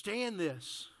understand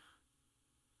this?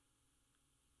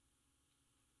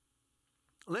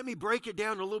 Let me break it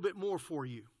down a little bit more for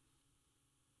you.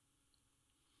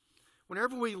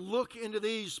 Whenever we look into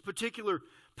these particular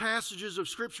passages of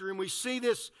Scripture and we see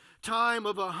this time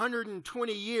of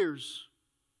 120 years,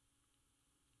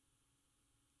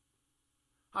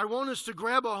 I want us to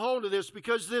grab a hold of this,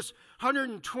 because this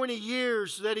 120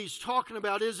 years that he's talking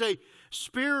about is a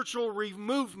spiritual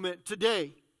movement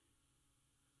today.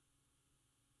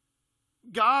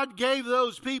 God gave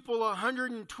those people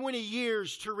 120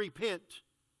 years to repent.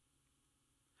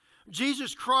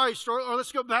 Jesus Christ, or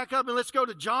let's go back up and let's go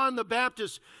to John the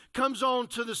Baptist, comes on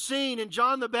to the scene. And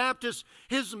John the Baptist,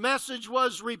 his message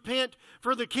was, repent,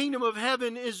 for the kingdom of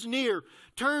heaven is near.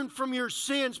 Turn from your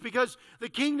sins, because the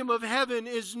kingdom of heaven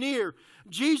is near.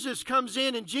 Jesus comes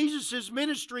in and Jesus'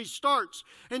 ministry starts.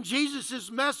 And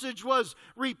Jesus' message was,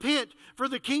 repent, for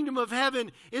the kingdom of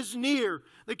heaven is near.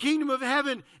 The kingdom of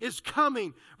heaven is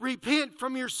coming. Repent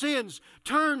from your sins.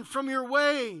 Turn from your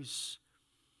ways.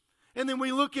 And then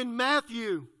we look in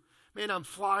Matthew. Man, I'm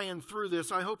flying through this.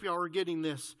 I hope y'all are getting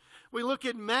this. We look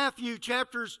at Matthew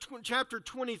chapter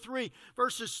 23,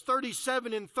 verses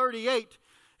 37 and 38.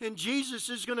 And Jesus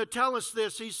is going to tell us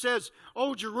this. He says,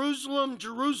 "O Jerusalem,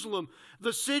 Jerusalem,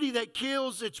 the city that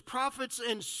kills its prophets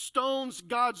and stones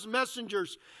God's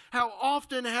messengers. How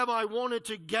often have I wanted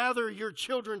to gather your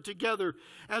children together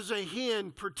as a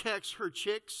hen protects her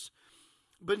chicks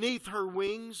beneath her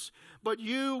wings, but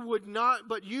you wouldn't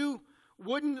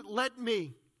let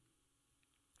me.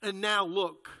 And now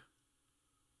look,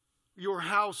 your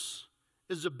house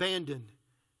is abandoned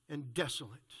and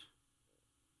desolate."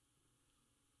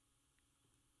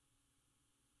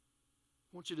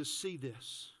 I want you to see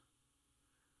this.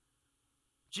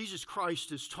 Jesus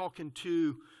Christ is talking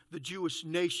to the Jewish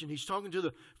nation. He's talking to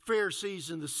the Pharisees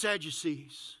and the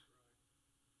Sadducees.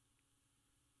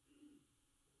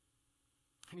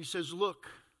 And he says, look,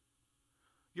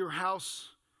 your house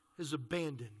is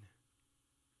abandoned.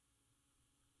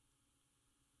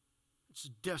 It's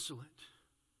desolate.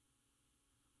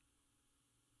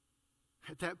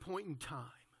 At that point in time,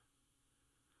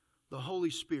 the Holy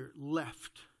Spirit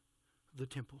left the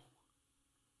temple.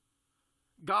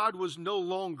 God was no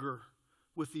longer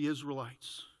with the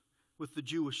Israelites, with the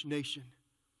Jewish nation.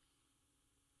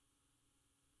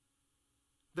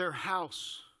 Their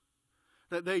house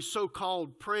that they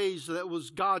so-called praised, that was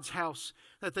God's house,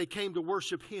 that they came to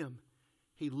worship Him,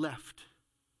 He left.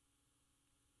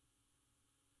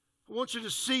 I want you to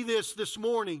see this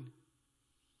morning.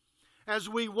 As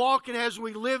we walk and as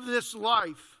we live this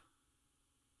life,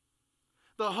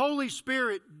 the Holy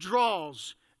Spirit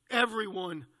draws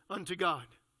everyone unto God.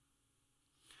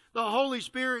 The Holy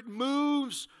Spirit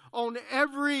moves on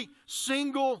every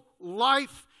single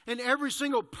life and every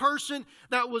single person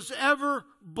that was ever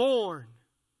born.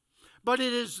 But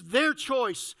it is their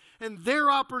choice and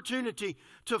their opportunity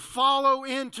to follow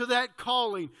into that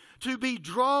calling, to be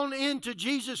drawn into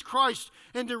Jesus Christ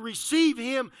and to receive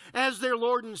Him as their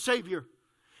Lord and Savior.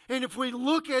 And if we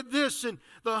look at this in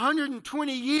the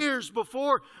 120 years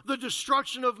before the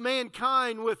destruction of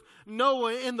mankind with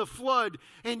Noah in the flood,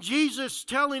 and Jesus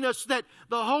telling us that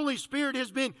the Holy Spirit has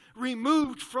been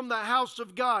removed from the house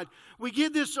of God, we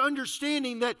get this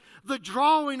understanding that the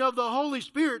drawing of the Holy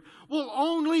Spirit will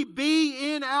only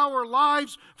be in our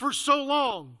lives for so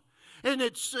long. And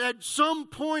it's at some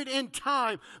point in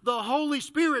time, the Holy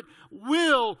Spirit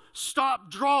will stop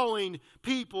drawing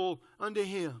people unto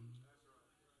Him.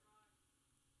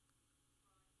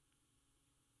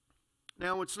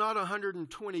 Now, it's not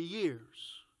 120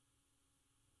 years,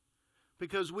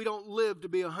 because we don't live to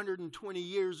be 120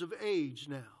 years of age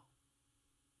now.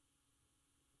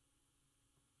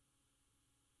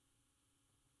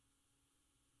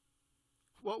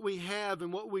 What we have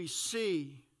and what we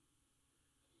see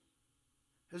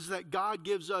is that God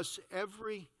gives us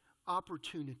every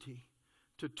opportunity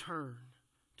to turn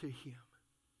to Him.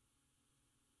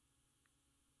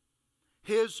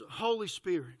 His Holy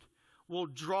Spirit will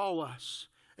draw us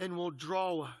and will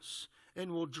draw us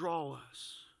and will draw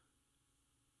us.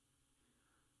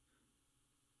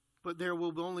 But there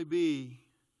will only be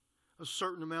a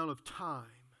certain amount of time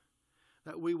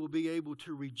that we will be able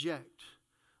to reject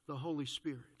the Holy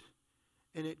Spirit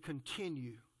and it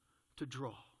continue to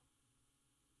draw.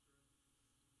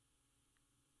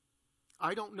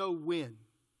 I don't know when.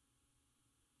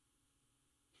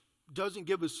 Doesn't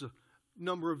give us a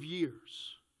number of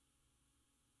years.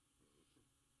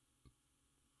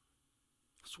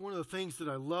 It's one of the things that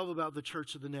I love about the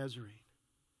Church of the Nazarene.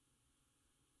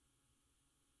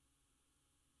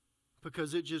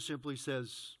 Because it just simply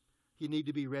says, you need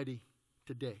to be ready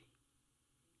today.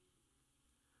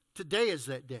 Today is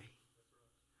that day.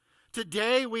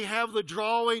 Today we have the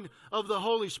drawing of the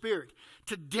Holy Spirit.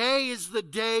 Today is the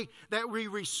day that we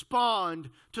respond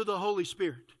to the Holy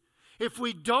Spirit. If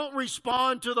we don't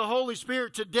respond to the Holy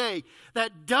Spirit today,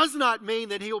 that does not mean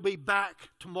that He'll be back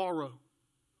tomorrow.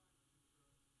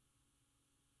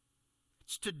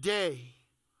 It's today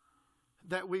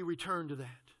that we return to that.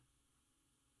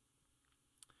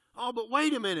 Oh, but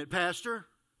wait a minute, Pastor.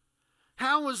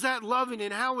 How was that loving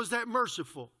and how was that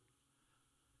merciful?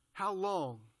 How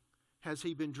long has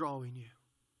He been drawing you?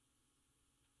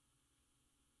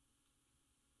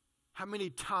 How many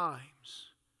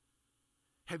times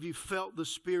have you felt the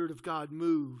Spirit of God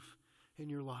move in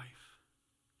your life?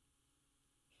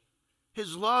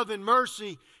 His love and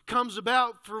mercy comes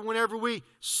about for whenever we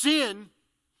sin,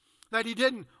 that He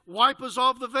didn't wipe us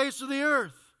off the face of the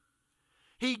earth.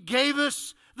 He gave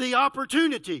us the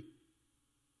opportunity.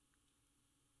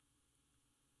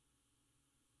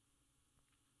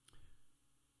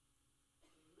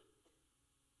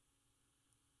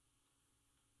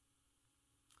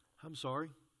 I'm sorry.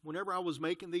 Whenever I was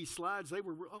making these slides, they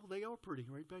are pretty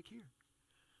right back here.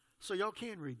 So y'all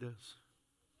can read this.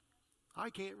 I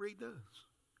can't read those.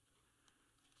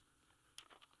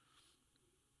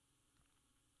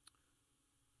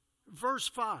 Verse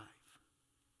 5.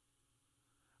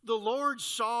 The Lord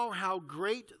saw how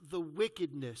great the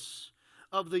wickedness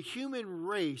of the human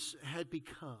race had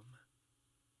become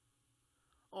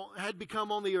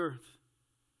on the earth,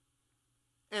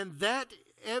 and that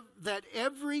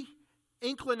every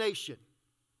inclination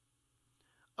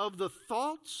of the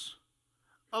thoughts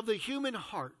of the human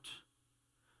heart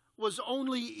was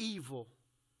only evil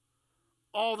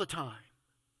all the time.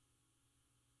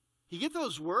 You get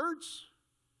those words?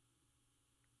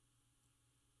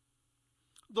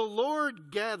 The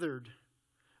Lord gathered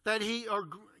that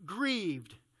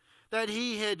grieved that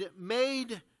He had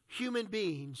made human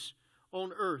beings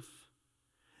on earth,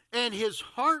 and His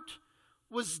heart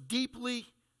was deeply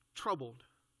troubled.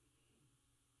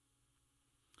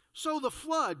 So the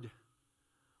flood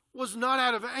was not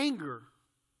out of anger.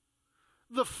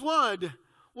 The flood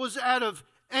was out of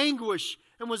anguish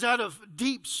and was out of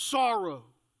deep sorrow.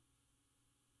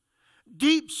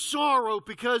 Deep sorrow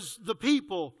because the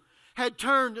people had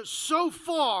turned so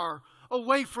far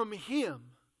away from Him.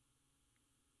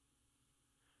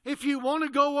 If you want to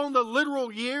go on the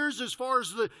literal years as far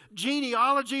as the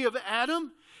genealogy of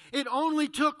Adam, it only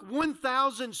took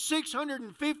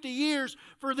 1,650 years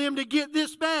for them to get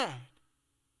this bad.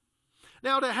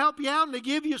 Now, to help you out and to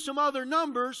give you some other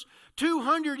numbers,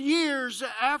 200 years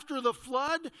after the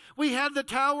flood, we had the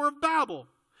Tower of Babel.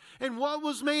 And what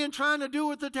was man trying to do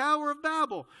with the Tower of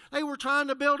Babel? They were trying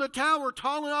to build a tower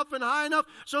tall enough and high enough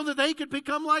so that they could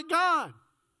become like God.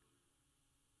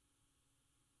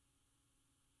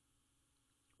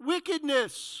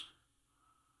 Wickedness.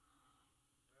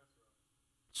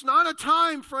 It's not a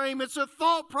time frame, it's a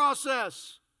thought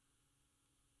process.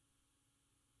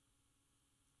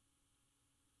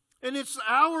 And it's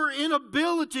our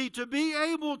inability to be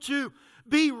able to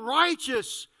be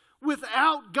righteous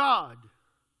without God.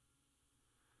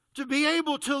 To be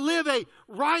able to live a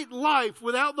right life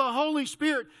without the Holy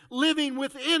Spirit living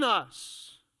within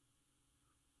us.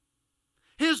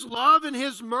 His love and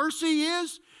His mercy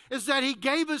is that He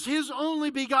gave us His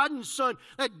only begotten Son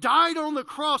that died on the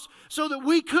cross so that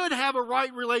we could have a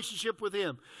right relationship with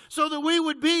Him. So that we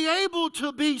would be able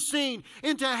to be seen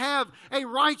and to have a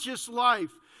righteous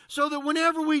life. So that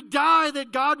whenever we die,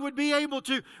 that God would be able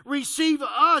to receive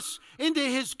us into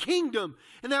His kingdom.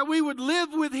 And that we would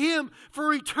live with Him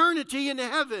for eternity in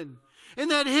heaven.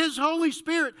 And that His Holy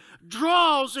Spirit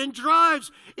draws and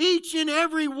drives each and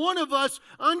every one of us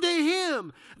unto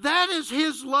Him. That is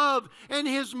His love and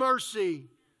His mercy.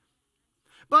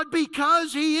 But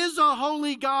because He is a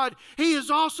holy God, He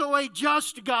is also a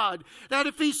just God. That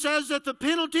if He says that the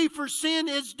penalty for sin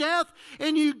is death,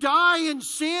 and you die in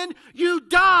sin, you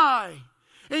die.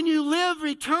 And you live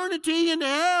eternity in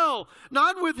hell.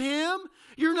 Not with Him.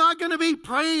 You're not going to be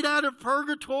prayed out of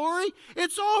purgatory.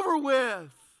 It's over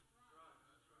with.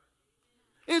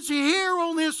 It's here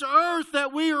on this earth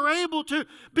that we are able to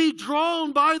be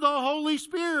drawn by the Holy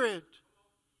Spirit.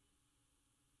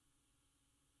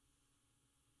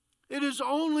 It is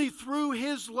only through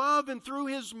His love and through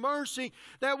His mercy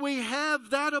that we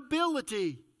have that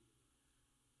ability.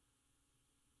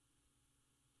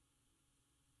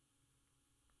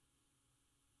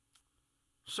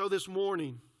 So this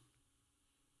morning,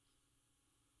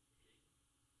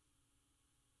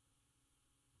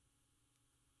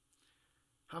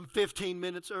 I'm 15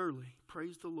 minutes early.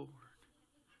 Praise the Lord.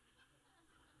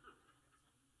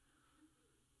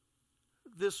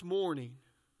 This morning,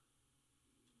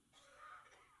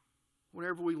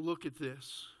 whenever we look at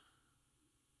this,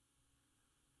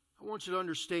 I want you to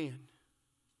understand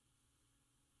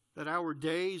that our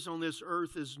days on this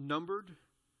earth is numbered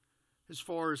as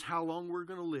far as how long we're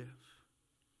going to live.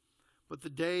 But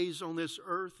the days on this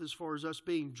earth, as far as us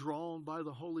being drawn by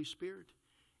the Holy Spirit,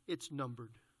 it's numbered.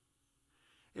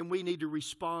 And we need to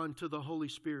respond to the Holy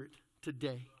Spirit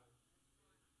today.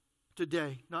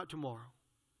 Today, not tomorrow.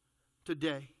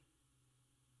 Today.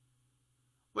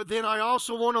 But then I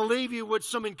also want to leave you with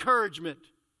some encouragement.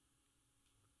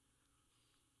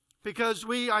 Because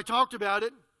I talked about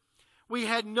it. We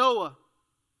had Noah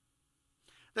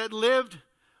that lived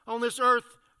on this earth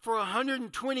for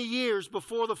 120 years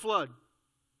before the flood.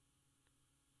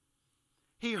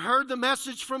 He heard the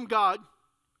message from God.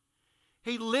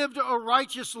 He lived a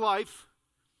righteous life.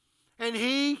 And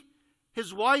he,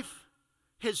 his wife,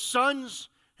 his sons,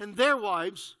 and their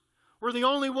wives were the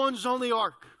only ones on the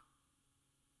ark.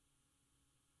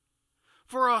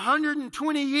 For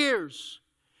 120 years,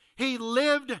 he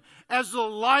lived as the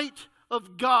light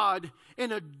of God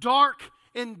in a dark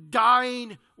and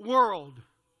dying world.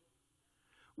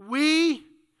 We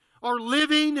are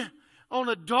living on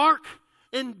a dark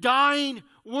and dying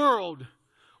world.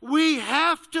 We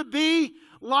have to be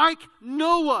like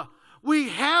Noah. We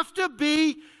have to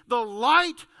be the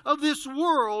light of this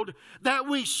world, that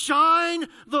we shine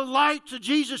the light to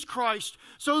Jesus Christ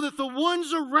so that the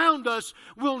ones around us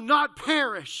will not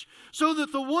perish, so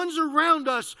that the ones around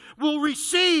us will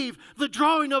receive the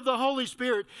drawing of the Holy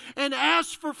Spirit and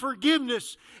ask for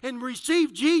forgiveness and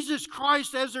receive Jesus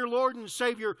Christ as their Lord and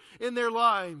Savior in their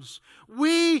lives.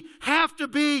 We have to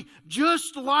be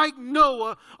just like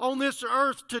Noah on this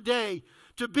earth today,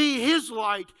 to be His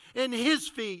light and His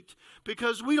feet,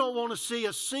 because we don't want to see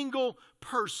a single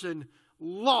person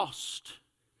lost.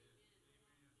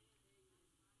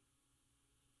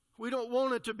 We don't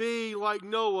want it to be like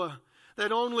Noah,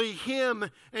 that only him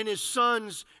and his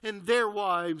sons and their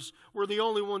wives were the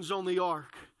only ones on the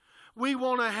ark. We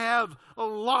want to have a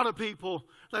lot of people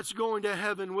that's going to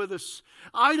heaven with us.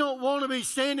 I don't want to be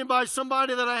standing by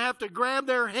somebody that I have to grab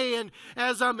their hand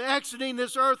as I'm exiting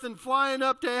this earth and flying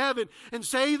up to heaven and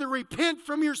say, either repent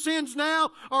from your sins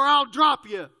now or I'll drop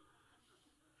you.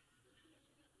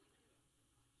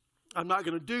 I'm not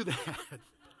going to do that.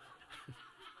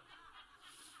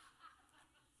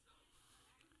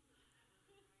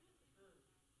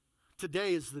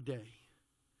 Today is the day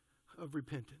of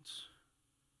repentance.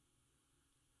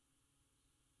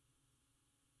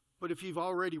 But if you've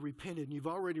already repented and you've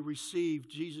already received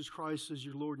Jesus Christ as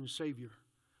your Lord and Savior,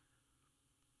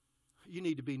 you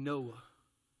need to be Noah.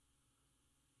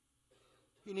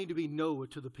 You need to be Noah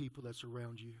to the people that's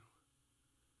around you.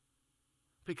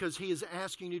 Because He is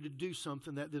asking you to do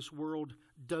something that this world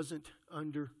doesn't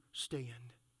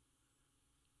understand.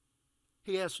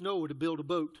 He asked Noah to build a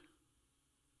boat.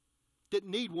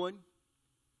 Didn't need one.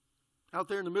 Out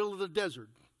there in the middle of the desert.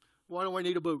 Why do I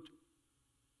need a boat?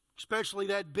 Especially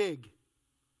that big.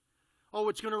 Oh,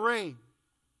 it's going to rain.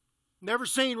 Never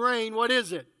seen rain. What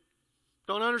is it?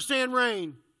 Don't understand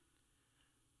rain.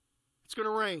 It's going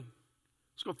to rain.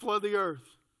 It's going to flood the earth.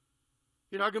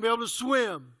 You're not going to be able to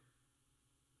swim.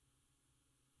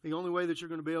 The only way that you're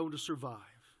going to be able to survive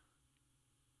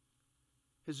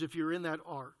is if you're in that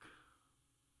ark.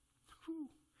 Whew.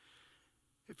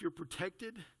 If you're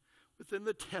protected within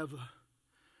the teva,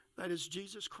 that is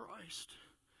Jesus Christ,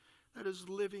 that is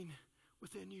living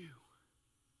within you.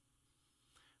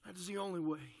 That is the only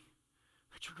way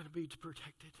that you're going to be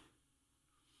protected.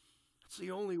 That's the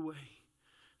only way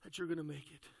that you're going to make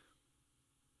it.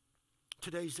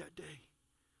 Today's that day.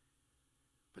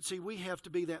 But see, we have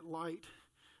to be that light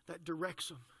that directs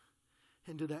them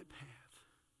into that path.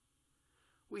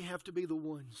 We have to be the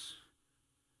ones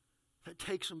that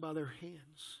takes them by their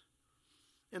hands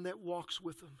and that walks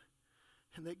with them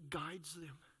and that guides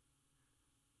them.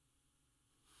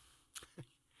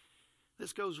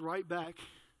 This goes right back.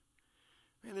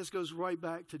 Man, this goes right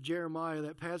back to Jeremiah,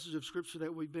 that passage of Scripture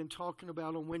that we've been talking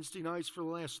about on Wednesday nights for the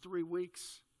last 3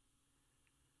 weeks.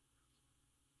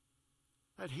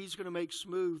 That He's going to make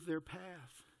smooth their path.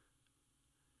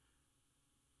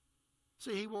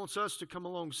 See, He wants us to come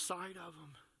alongside of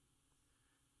them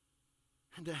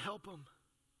and to help them.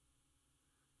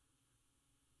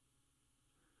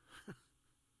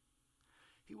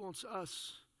 He wants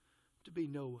us to be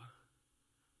Noah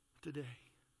today.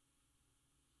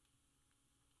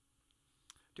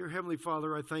 Dear Heavenly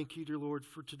Father, I thank you, dear Lord,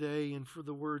 for today and for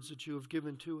the words that you have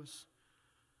given to us.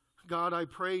 God, I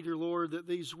pray, dear Lord, that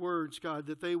these words, God,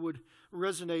 that they would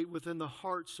resonate within the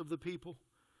hearts of the people.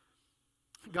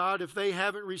 God, if they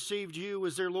haven't received you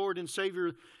as their Lord and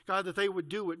Savior, God, that they would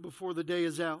do it before the day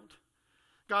is out.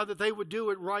 God, that they would do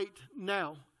it right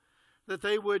now, that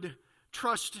they would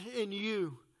trust in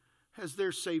you as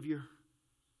their Savior.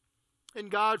 And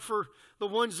God, for the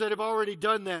ones that have already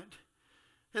done that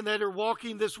and that are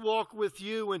walking this walk with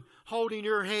you and holding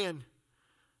your hand,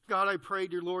 God, I pray,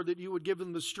 dear Lord, that you would give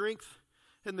them the strength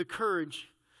and the courage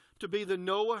to be the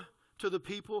Noah to the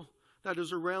people that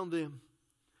is around them,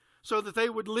 so that they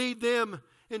would lead them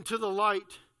into the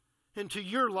light, into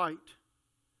your light,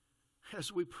 as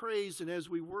we praise and as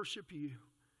we worship you.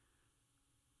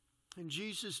 In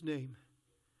Jesus' name,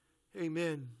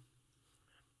 amen.